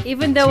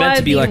 Even though It's meant I'd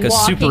to be like a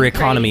walking super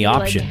economy crazy,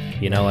 like- option,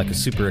 you know, like a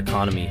super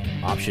economy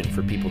option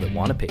for people that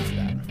want to pay for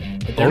that.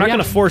 They're Oh, not yeah.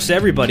 going to force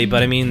everybody,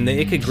 but I mean,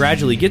 it could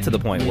gradually get to the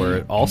point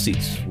where all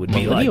seats would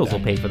be like Millennials that.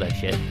 will pay for that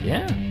shit.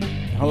 Yeah,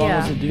 How long Yeah.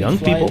 was the dude's young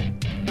flight? people.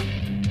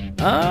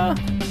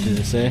 Did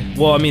it say?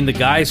 Well, I mean, the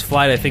guy's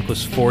flight I think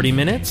was 40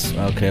 minutes.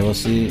 Okay, well,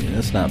 see,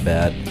 that's not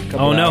bad.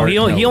 Oh no, he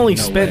only no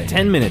spent way.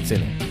 10 minutes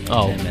in it,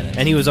 10 minutes.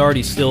 and he was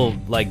already still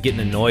like getting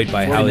annoyed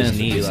by 40 how his minutes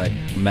would be knees. like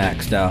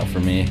maxed out for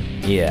me.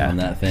 Yeah. On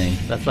that thing.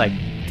 That's like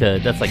to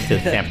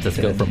San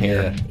Francisco from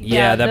here.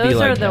 Yeah, that'd be those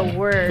like are the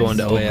worst. going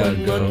to The way I Oakland.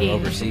 would go looking.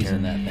 overseas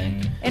in that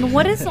thing. And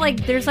what is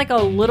like? There's like a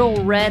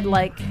little red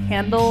like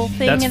handle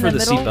thing That's in for the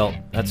the middle.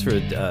 seatbelt. That's for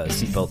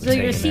seatbelt. So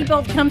your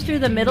seatbelt comes through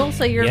the middle,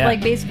 so you're Yeah. like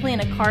basically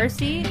in a car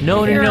seat.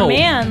 No, if no, you're no. a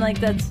man, like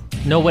that's.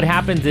 No, what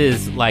happens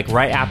is, like,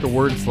 right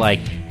afterwards, like,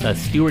 a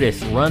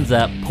stewardess runs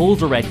up,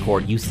 pulls a red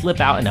cord, you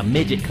slip out, and a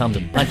midget comes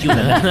and punch you in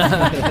the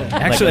Actually,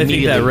 I think that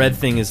immediately. red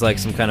thing is like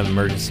some kind of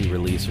emergency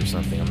release or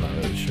something. I'm not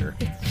really sure.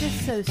 It's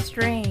just so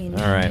strange.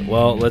 All right,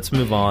 well, let's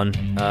move on.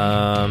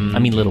 I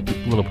mean, little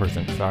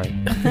person. Sorry,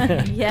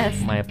 Yes.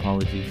 my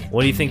apologies.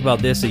 What do you think about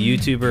this? A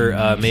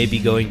YouTuber may be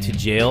going to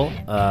jail,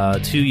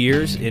 2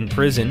 years in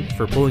prison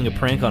for pulling a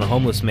prank on a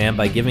homeless man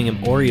by giving him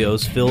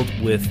Oreos filled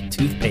with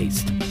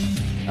toothpaste.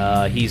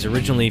 He's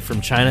originally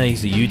from China.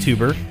 He's a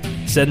YouTuber.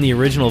 Said in the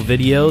original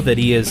video that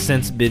he has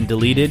since been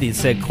deleted. He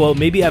said, quote,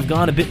 "Maybe I've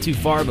gone a bit too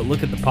far, but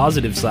look at the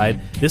positive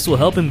side. This will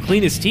help him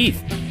clean his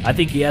teeth. I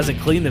think he hasn't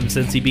cleaned them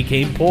since he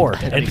became poor."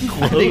 End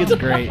quote. It's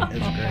great. It's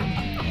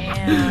great.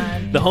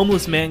 And The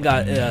homeless man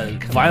got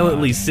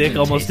violently sick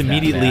almost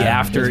immediately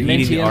after It's eating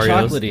the minty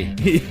and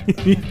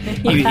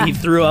Oreos. He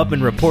threw up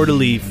and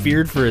reportedly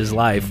feared for his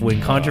life.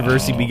 When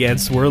controversy began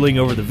swirling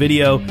over the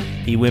video,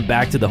 he went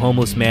back to the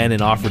homeless man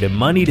and offered him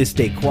money to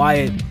stay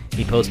quiet.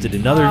 He posted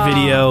another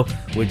video,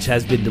 which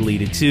has been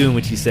deleted too, in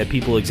which he said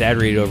people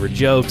exaggerated over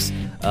jokes.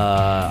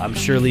 I'm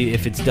surely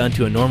if it's done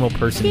to a normal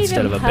person Gave instead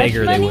him of a hush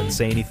beggar, money? they wouldn't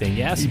say anything.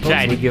 Yeah, You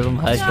tried to supposedly. give him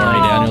hush Stormy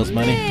money. Daniels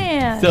money.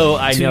 Man. So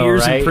I 2 know,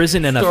 years in right?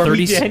 prison and a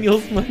Stormy 30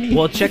 Daniels money.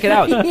 Well, check it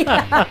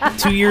out.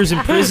 2 years in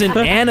prison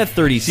and a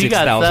She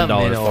got $36,000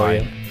 something in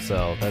fine. Oreo.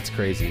 So that's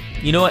crazy.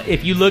 You know what?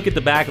 If you look at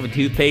the back of a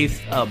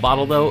toothpaste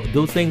bottle, though,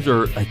 those things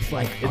are,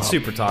 It's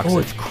super toxic. Oh,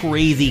 it's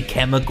crazy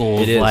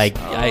chemicals. It is. Like,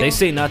 They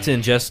say not to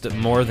ingest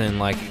more than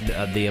like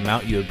the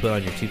amount you would put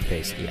on your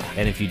toothpaste. Yeah.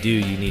 And if you do,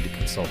 you need to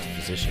consult a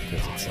physician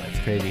because it's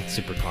like crazy,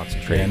 super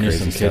concentrated. Yeah, I knew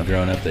crazy some stuff. kid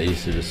growing up that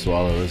used to just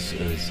swallow his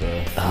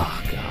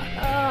oh, God.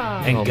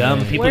 And gum.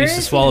 man. People Where used to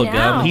is swallow he gum.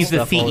 now? and He's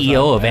the stuff all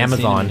CEO of I haven't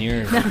seen him Amazon. in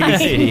years.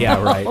 time.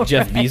 Yeah, right.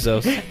 Jeff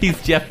Bezos.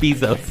 He's Jeff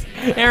Bezos.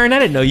 Aaron, I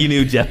didn't know you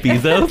knew Jeff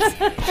Bezos.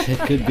 It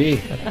could be.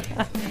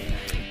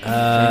 Change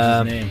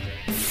his name.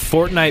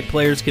 Fortnite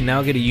players can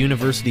now get a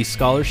university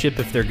scholarship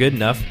if they're good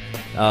enough.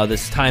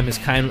 This time has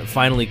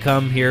finally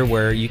come here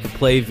where you can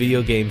play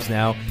video games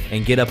now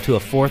and get up to a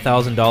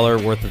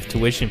 $4,000 worth of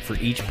tuition for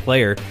each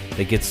player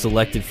that gets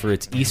selected for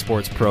its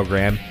esports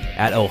program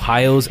at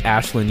Ohio's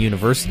Ashland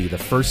University, the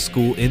first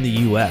school in the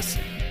U.S.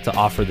 to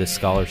offer this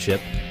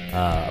scholarship.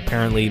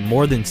 Apparently,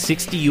 more than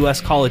 60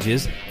 U.S.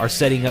 colleges are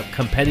setting up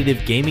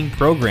competitive gaming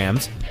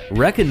programs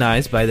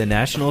recognized by the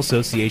National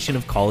Association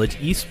of College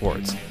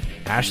Esports.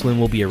 Ashland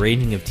will be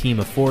arranging a team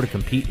of 4 to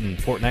compete in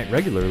Fortnite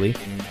regularly.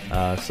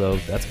 So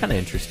that's kind of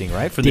interesting,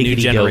 right? For the new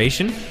Diggity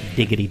generation. dope.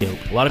 Diggity dope.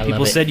 A lot of I people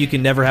love it. said you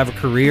can never have a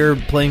career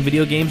playing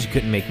video games. You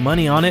couldn't make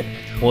money on it.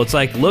 Well, it's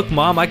like, look,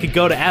 Mom, I could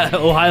go to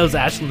Ohio's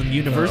Ashland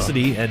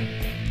University and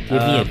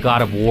Give me a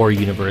God of War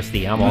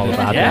university. I'm all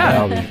about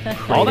Yeah.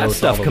 that. all that Kratos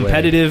stuff. all the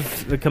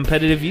way.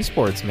 Competitive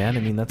esports, man. I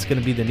mean, that's going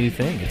to be the new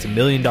thing. It's $1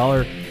 million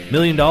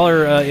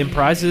in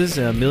prizes,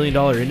 $1 million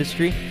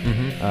industry.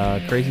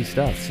 Crazy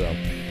stuff. So,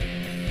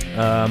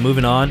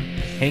 moving on,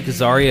 Hank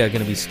Azaria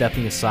going to be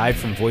stepping aside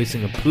from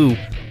voicing Apu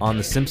on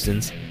The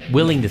Simpsons.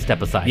 Willing to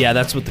step aside. Yeah,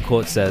 that's what the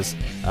quote says.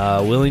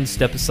 Willing to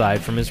step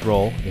aside from his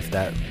role, if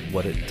that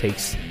what it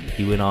takes.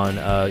 He went on.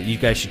 You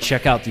guys should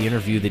check out the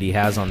interview that he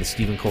has on the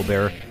Stephen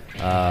Colbert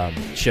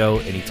show,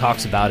 and he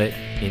talks about it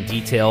in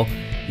detail.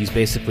 He's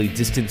basically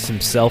distanced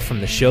himself from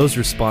the show's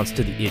response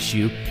to the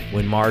issue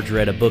when Marge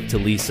read a book to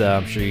Lisa.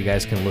 I'm sure you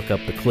guys can look up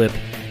the clip,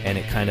 and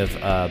it kind of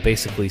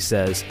basically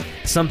says,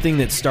 something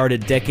that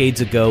started decades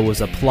ago was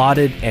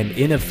applauded and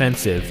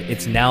inoffensive.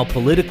 It's now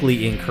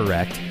politically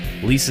incorrect.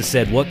 Lisa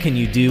said, what can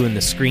you do? And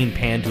the screen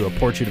panned to a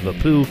portrait of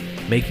Apu,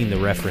 making the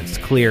reference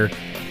clear.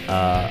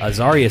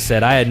 Azaria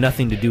said, I had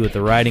nothing to do with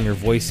the writing or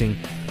voicing.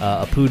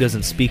 Apu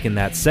doesn't speak in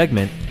that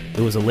segment. It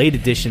was a late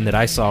edition that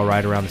I saw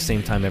right around the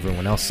same time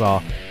everyone else saw.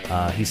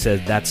 He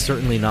said, that's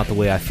certainly not the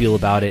way I feel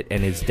about it,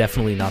 and it's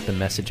definitely not the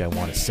message I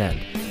want to send.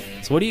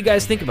 So what do you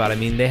guys think about it? I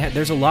mean,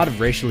 there's a lot of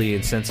racially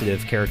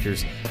insensitive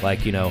characters, like,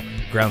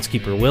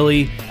 Groundskeeper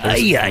Willie.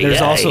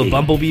 There's also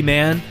Bumblebee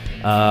Man.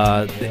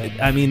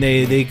 I mean,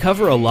 they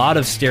cover a lot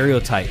of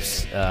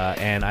stereotypes,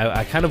 and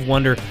I kind of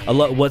wonder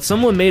what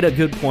someone made a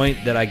good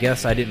point that I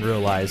guess I didn't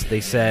realize.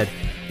 They said,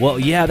 well,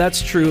 yeah,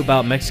 that's true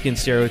about Mexican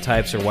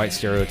stereotypes or white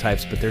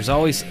stereotypes, but there's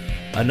always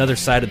another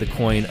side of the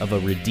coin of a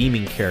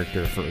redeeming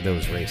character for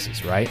those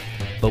races, right?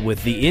 But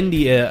with the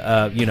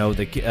India,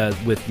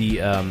 with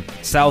the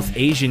South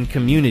Asian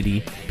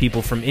community,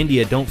 people from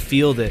India don't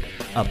feel that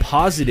a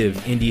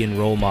positive Indian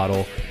role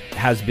model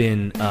has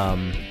been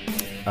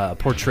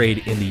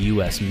portrayed in the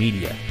U.S.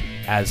 media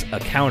as a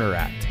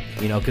counteract,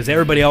 because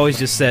everybody always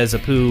just says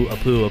Apu,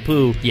 Apu,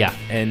 Apu, Yeah.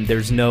 and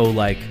there's no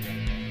like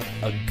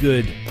a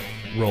good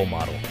role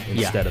model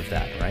instead of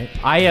that, right?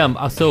 I am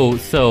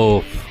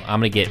so I'm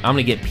gonna get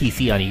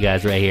PC on you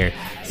guys right here.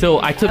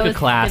 So I took a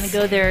class. I was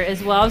going to go there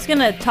as well. I was going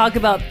to talk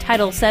about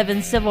Title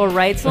VII civil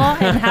rights law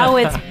and how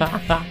it's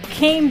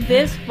came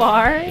this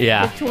far in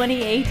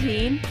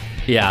 2018.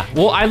 Yeah.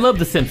 Well, I love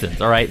The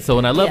Simpsons. All right. So,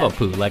 and I love Yeah.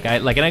 Apu.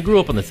 And I grew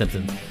up on The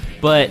Simpsons.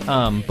 But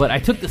I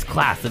took this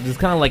class. It was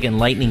kind of like an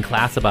enlightening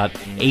class about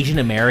Asian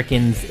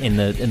Americans in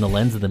the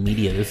lens of the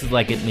media. This is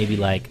maybe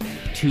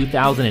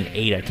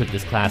 2008. I took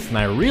this class, and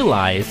I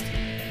realized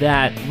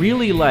that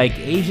really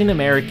Asian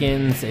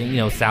Americans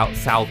and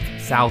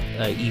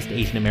Southeast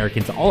Asian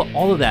Americans,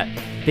 all of that,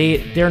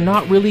 they're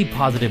not really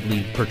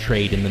positively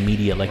portrayed in the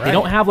media. They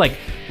don't have like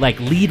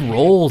lead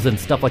roles and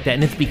stuff like that,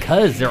 and it's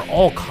because they're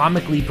all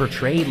comically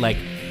portrayed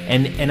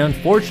And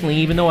unfortunately,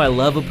 even though I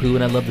love Apu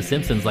and I love The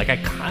Simpsons, I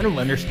kind of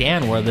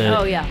understand where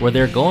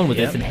they're going with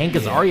this. And Hank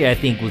Azaria, I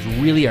think, was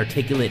really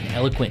articulate and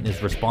eloquent in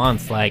his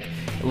response.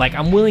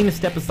 I'm willing to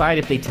step aside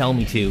if they tell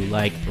me to.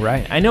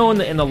 Right. I know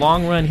in the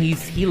long run,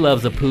 he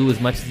loves Apu as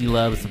much as he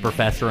loves the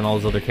Professor and all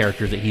those other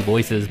characters that he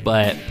voices.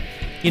 But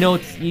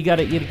you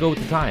gotta go with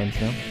the times.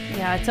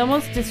 Yeah, it's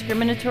almost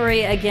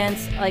discriminatory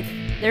against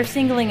they're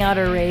singling out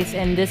a race,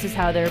 and this is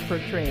how they're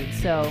portrayed.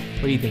 So,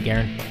 What do you think,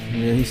 Aaron?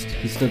 Yeah, he's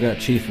still got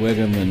Chief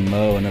Wiggum and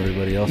Mo and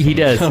everybody else. He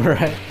does.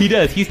 Right. He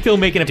does. He's still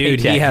making a Dude,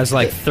 paycheck. he has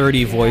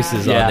 30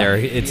 voices Yeah. on there.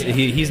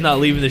 He's not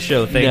leaving the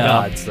show, thank No.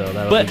 God. So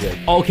that'll But be good.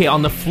 okay,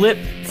 on the flip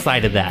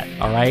side of that,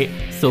 all right.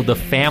 So the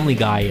Family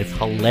Guy is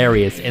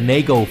hilarious, and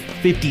they go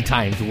 50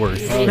 times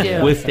worse They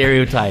do. with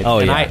stereotypes. Oh,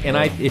 and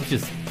yeah. it's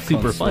just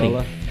super Consuela. funny.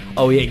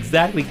 Oh yeah,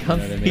 exactly.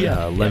 what I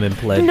mean? Lemon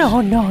Pledge. no.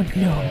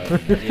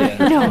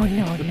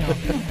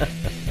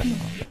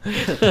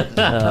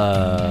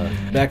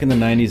 Back in the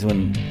 90s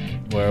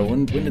Well,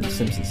 when did The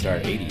Simpsons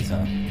start? 80s,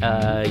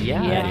 huh?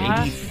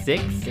 Yeah.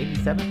 86,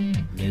 87.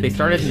 They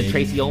started in the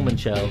Tracy Ullman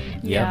show.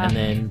 Yeah. And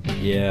then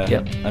Yeah.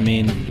 Yep. I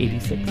mean,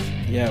 86.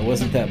 yeah, it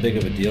wasn't that big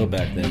of a deal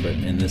back then, but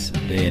in this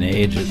day and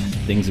age,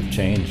 things have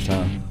changed,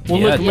 huh? Well,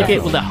 Yeah, look at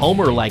definitely. the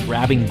Homer like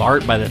grabbing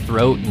Bart by the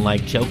throat and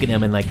like choking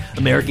him, and like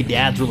American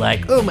dads were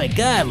like, "Oh my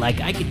god, like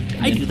I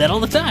do that all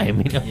the time,"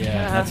 you know?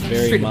 Yeah, that's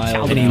very Straight mild.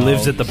 child And he now.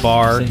 lives at the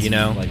bar, Since, you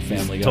know, like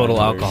Family Guy total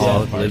and others.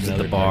 alcoholic, Yeah, lives at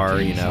the other bar,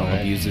 cartoons, you know, right.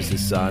 abuses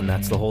his son.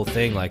 That's the whole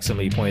thing. Like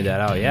somebody pointed that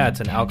out. Yeah,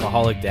 it's an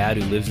alcoholic dad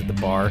who lives at the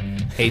bar,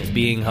 hates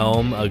being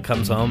home,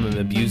 comes home and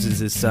abuses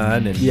his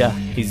son, and Yeah.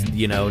 he's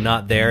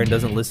not there and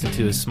doesn't listen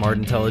to his smart,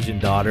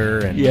 intelligent daughter,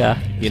 and Yeah.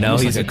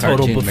 almost he's like a a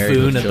total cartoon Married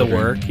buffoon with at the Children.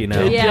 work, you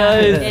know. Yeah,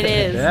 does. it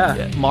is.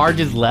 Yeah. Marge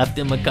has left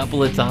him a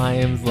couple of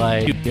times,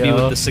 like Be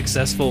with the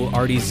successful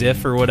Artie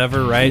Ziff or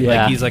whatever, right?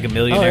 Yeah. Like he's like a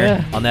millionaire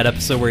Oh, yeah. on that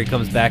episode where he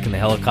comes back in the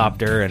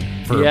helicopter and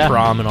for Yeah.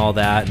 prom and all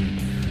that, and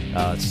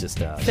it's just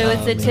So it's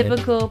the man.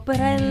 typical, but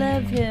I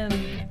love him.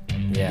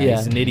 yeah, Yeah.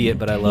 he's an idiot,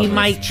 but I love he him.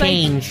 might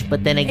change,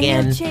 but then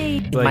again, He'll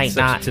change. he Like, might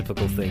such not. a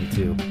typical thing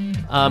too.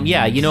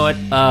 Yeah, you know what?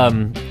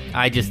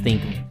 I just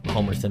think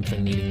Homer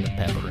Simpson needing the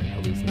pepper and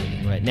hallucinating.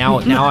 Right now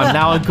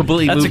I'm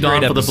completely That's a moved on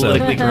great for the episode.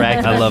 politically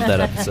correct. I love that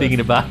episode.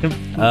 Thinking about him.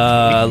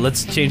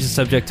 Let's change the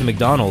subject to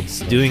McDonald's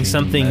doing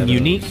something Meadows.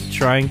 unique,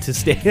 trying to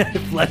stay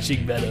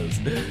Flushing Meadows.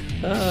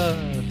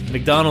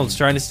 McDonald's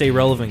trying to stay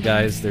relevant,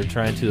 guys. They're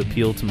trying to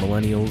appeal to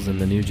millennials and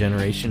the new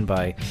generation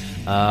by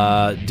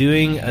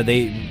doing.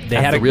 They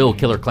That's had a real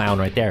killer clown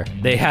right there.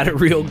 They had a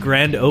real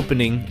grand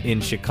opening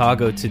in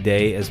Chicago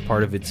today as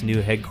part of its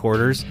new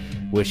headquarters,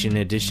 which, in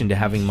addition to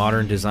having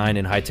modern design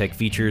and high-tech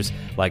features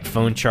like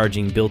phone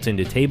charging built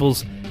into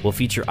tables, will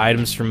feature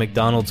items from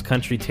McDonald's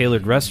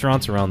country-tailored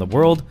restaurants around the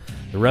world.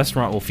 The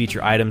restaurant will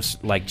feature items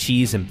like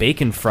cheese and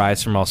bacon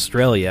fries from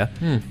Australia,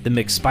 the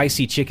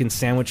McSpicy chicken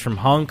sandwich from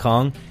Hong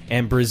Kong,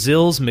 and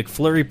Brazil's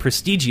McFlurry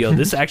Prestigio.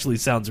 This actually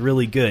sounds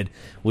really good,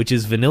 which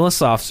is vanilla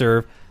soft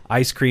serve,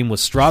 ice cream with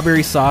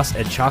strawberry sauce,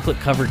 and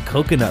chocolate-covered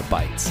coconut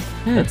bites.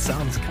 That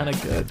sounds kind of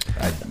good.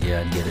 I'd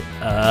get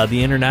it.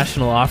 The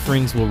international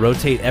offerings will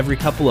rotate every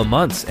couple of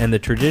months, and the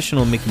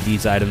traditional Mickey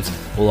D's items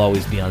will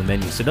always be on the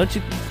menu. So don't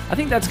you? I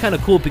think that's kind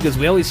of cool because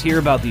we always hear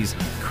about these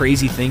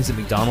crazy things that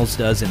McDonald's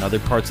does in other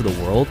parts of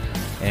the world,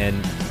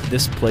 and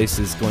this place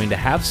is going to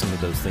have some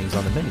of those things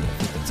on the menu. I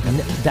think that's kind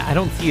of I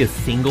don't see a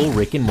single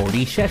Rick and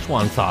Morty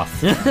Szechuan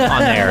sauce on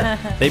there.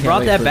 They brought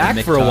wait that for the back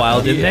for a McTaco.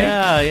 while, didn't they?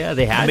 Yeah,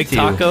 they had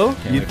McTaco?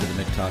 Can't wait for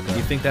the McTaco.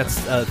 You think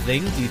that's a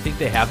thing? Do you think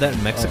they have that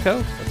in Mexico?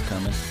 That's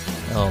coming.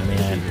 to. Oh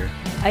man,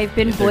 I've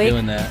been If they're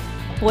doing that,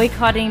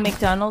 boycotting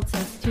McDonald's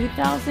since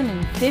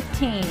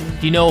 2015.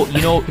 do you know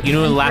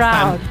the last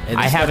Proud. time And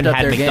they I haven't stepped up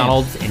had their game.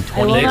 McDonald's in I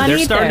 20 will years? not They're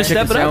eat starting to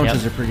there. step it up.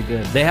 sandwiches are pretty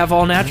good. They have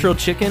all natural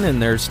chicken,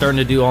 and they're starting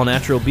to do all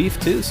natural beef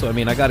too. So I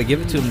mean, I got to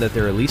give it to them that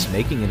they're at least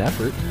making an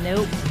effort.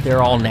 Nope.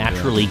 They're all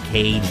naturally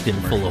caged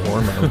and full of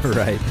hormones.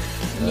 Right.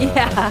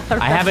 Yeah.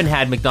 I haven't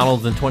had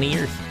McDonald's in 20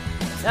 years.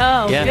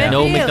 Oh, Yeah, good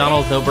no for you.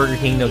 McDonald's, no Burger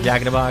King, no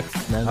Jack in the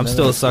Box. None I'm of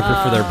still a those.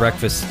 sucker for their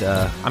breakfast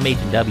I'm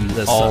H&W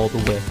the all sa-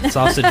 the way.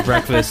 sausage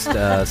breakfast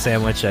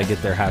sandwich. I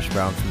get their hash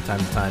brown from time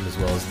to time, as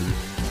well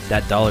as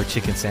that dollar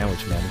chicken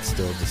sandwich. Man, it's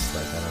still just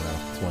like, I don't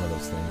know. It's one of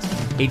those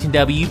things.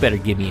 H&W, you better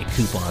give me a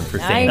coupon for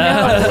I saying know,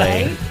 that, by the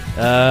way.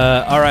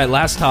 right? All right,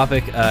 last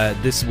topic.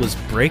 This was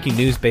breaking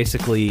news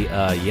basically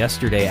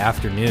yesterday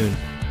afternoon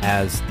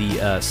as the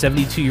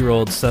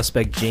 72-year-old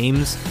suspect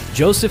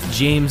Joseph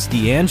James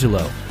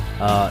D'Angelo.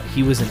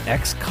 He was an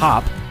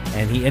ex-cop,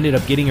 and he ended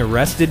up getting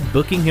arrested,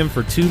 booking him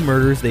for 2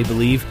 murders they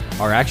believe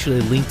are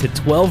actually linked to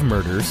 12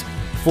 murders,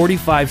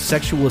 45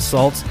 sexual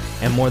assaults,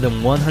 and more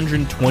than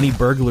 120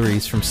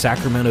 burglaries from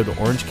Sacramento to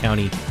Orange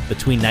County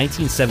between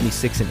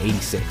 1976 and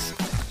 86.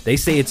 They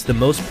say it's the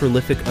most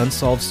prolific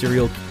unsolved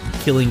serial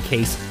killing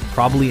case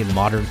probably in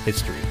modern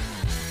history.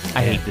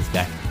 I hate this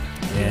guy.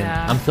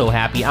 Yeah. I'm so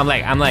happy. I'm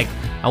like,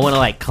 I want to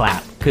like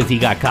clap because he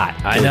got caught.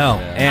 I know.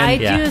 Yeah. I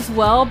And Yeah. do as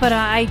well, but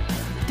I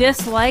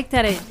dislike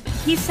that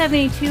he's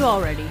 72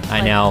 already.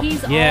 I know.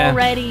 He's Yeah.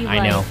 already. I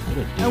know.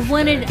 I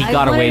wanted. He I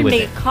got wanted away him with to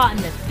it. get caught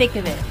in the thick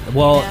of it.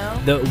 well,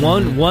 you know? the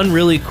one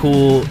really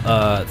cool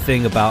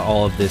thing about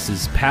all of this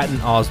is Patton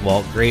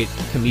Oswalt, great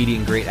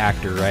comedian, great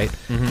actor, right?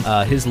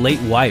 His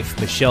late wife,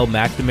 Michelle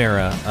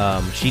McNamara,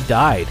 she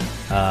died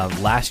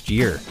last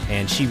year,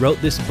 and she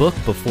wrote this book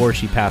before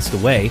she passed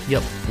away,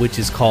 Yep. which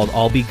is called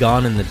I'll Be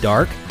Gone in the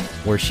Dark,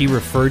 where she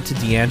referred to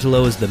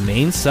D'Angelo as the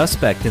main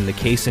suspect in the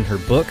case in her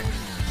book.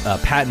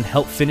 Patton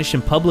helped finish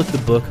in public the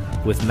book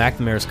with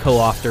McNamara's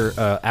co-author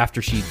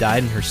after she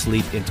died in her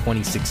sleep in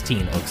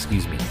 2016. Oh,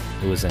 excuse me.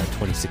 It was in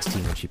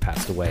 2016 when she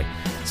passed away.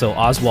 So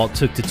Oswalt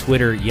took to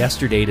Twitter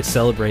yesterday to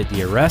celebrate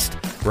the arrest,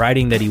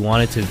 writing that he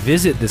wanted to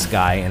visit this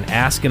guy and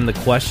ask him the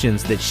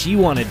questions that she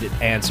wanted to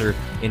answer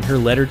in her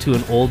letter to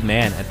an old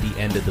man at the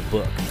end of the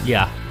book.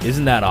 Yeah.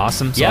 Isn't that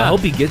awesome? So I Yeah.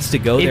 hope he gets to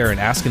go there It's- and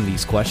ask him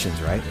these questions,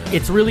 right?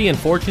 It's really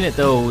unfortunate,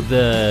 though.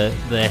 The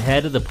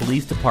head of the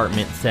police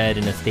department said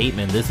in a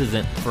statement, this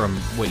isn't from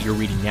what you're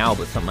reading now,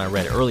 but something I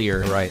read earlier.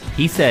 Right.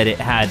 He said it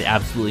had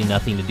absolutely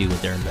nothing to do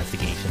with their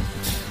investigation.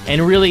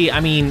 And really,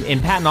 I mean,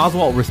 and Patton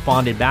Oswalt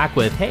responded back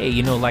with, "Hey,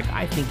 you know, like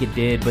I think it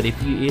did, but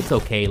it's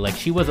okay. Like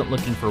she wasn't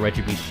looking for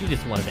retribution; she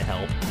just wanted to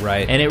help."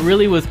 Right. And it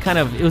really was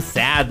it was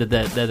sad that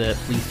the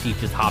police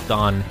chief just hopped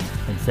on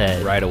and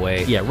said Right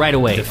away. Yeah, right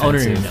away.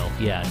 Defensive. Oh no,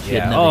 yeah. she had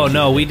Yeah. nothing Oh to do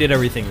no, with we it. did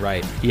everything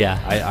right. Yeah,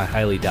 I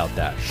highly doubt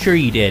that. sure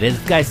you did. This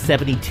guy's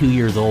 72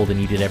 years old,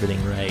 and you did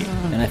everything right.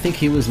 And I think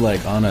he was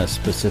like on a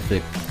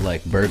specific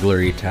like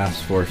burglary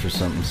task force or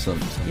something.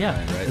 Yeah.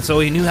 Right. And so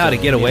he knew how to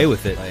get away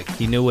with it. Like,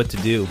 He knew what to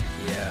do.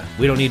 yeah.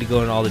 We don't need to go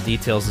into all the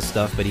details and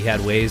stuff, but he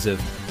had ways of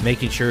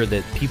making sure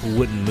that people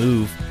wouldn't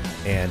move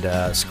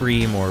and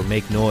scream or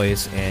make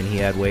noise, and he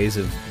had ways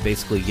of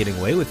basically getting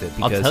away with it.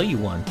 I'll Because tell you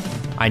one.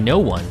 I know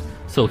one.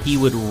 So he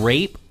would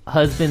rape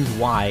husbands'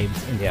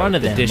 wives in Yeah, front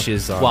of with the them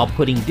dishes on. while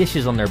putting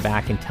dishes on their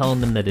back and telling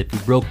them that if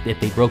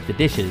they broke the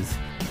dishes,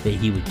 that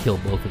he would kill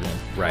both of them.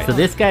 Right. So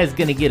this guy's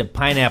gonna get a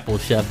pineapple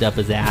shoved up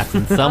his ass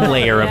in some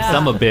layer of Yeah.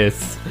 some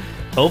abyss.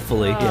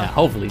 hopefully, Yeah,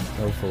 hopefully.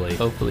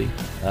 hopefully.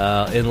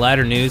 In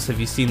lighter news, have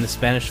you seen the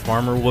Spanish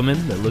farmer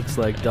woman that looks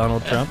like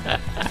Donald Trump?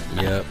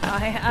 Yep. I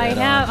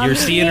have. You're I'm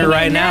seeing her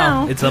right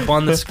now. It's up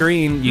on the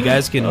screen. You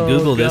guys can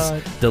Google this.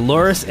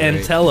 Dolores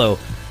Antello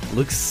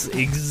looks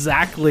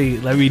exactly.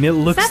 I mean, it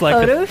looks that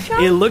like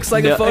Photoshop? It looks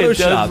like No, a it does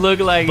Photoshop. look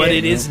like but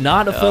it. it is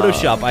not a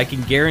Photoshop. I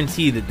can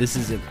guarantee that this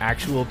is an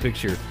actual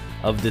picture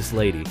of this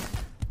lady.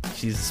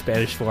 She's a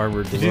Spanish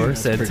farmer,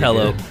 Dolores That's pretty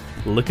Antello. good.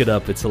 Look it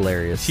up. It's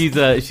hilarious. She's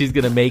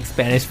gonna make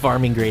Spanish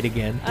farming great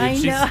again. I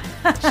know.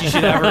 She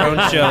should have her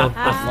own show.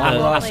 Long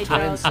lost Play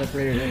twins joke.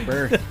 separated at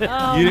birth.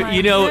 Oh, You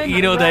my know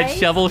goodness, that right?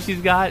 shovel she's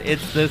got.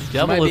 It's this She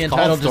shovel might be is called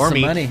entitled to some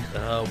Stormy. money.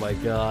 Oh my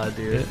god,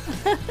 dude.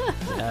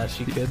 Yeah,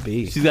 she could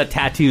be. She's got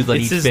tattoos on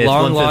It's each his fist.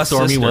 One says long-lost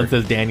Stormy, sister. one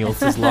says Daniels.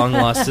 His long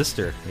lost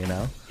sister. You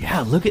know.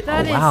 Yeah, look at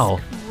That is wow.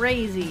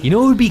 crazy. You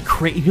know what would be you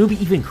know what would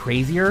be even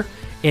crazier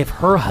if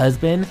her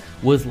husband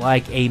was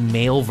like a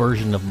male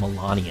version of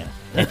Melania.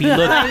 If he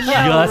looked I know,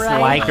 just right?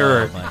 like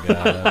her, Oh my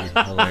god, that'd be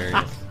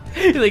hilarious.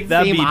 like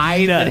That'd same be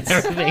eyes nuts. and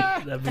everything.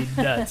 That'd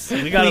be nuts.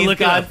 We gotta Please, look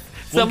God, up.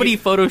 somebody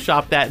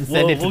Photoshop that and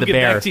send it to we'll the get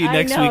bear. back to you I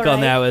next know, week on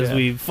that right? as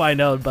we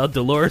find out about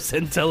Dolores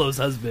Antello's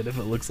husband if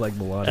it looks like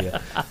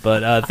Melania.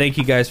 But thank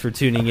you guys for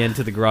tuning in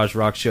to the Garage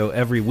Rock Show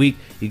every week.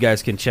 You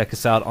guys can check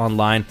us out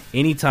online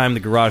anytime,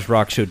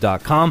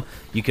 thegaragerockshow.com.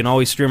 You can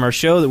always stream our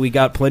show. That we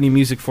got plenty of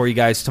music for you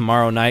guys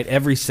tomorrow night,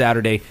 every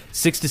Saturday,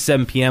 6 to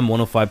 7 p.m.,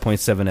 105.7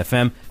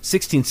 FM,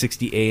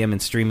 1660 a.m.,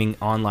 and streaming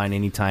online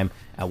anytime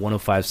at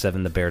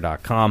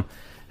 1057thebear.com.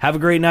 Have a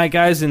great night,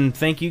 guys, and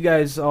thank you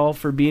guys all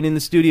for being in the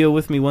studio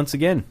with me once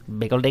again.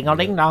 Big ol' ding ol'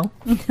 ding dong.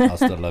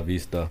 Hasta la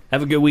vista.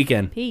 Have a good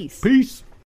weekend. Peace. Peace.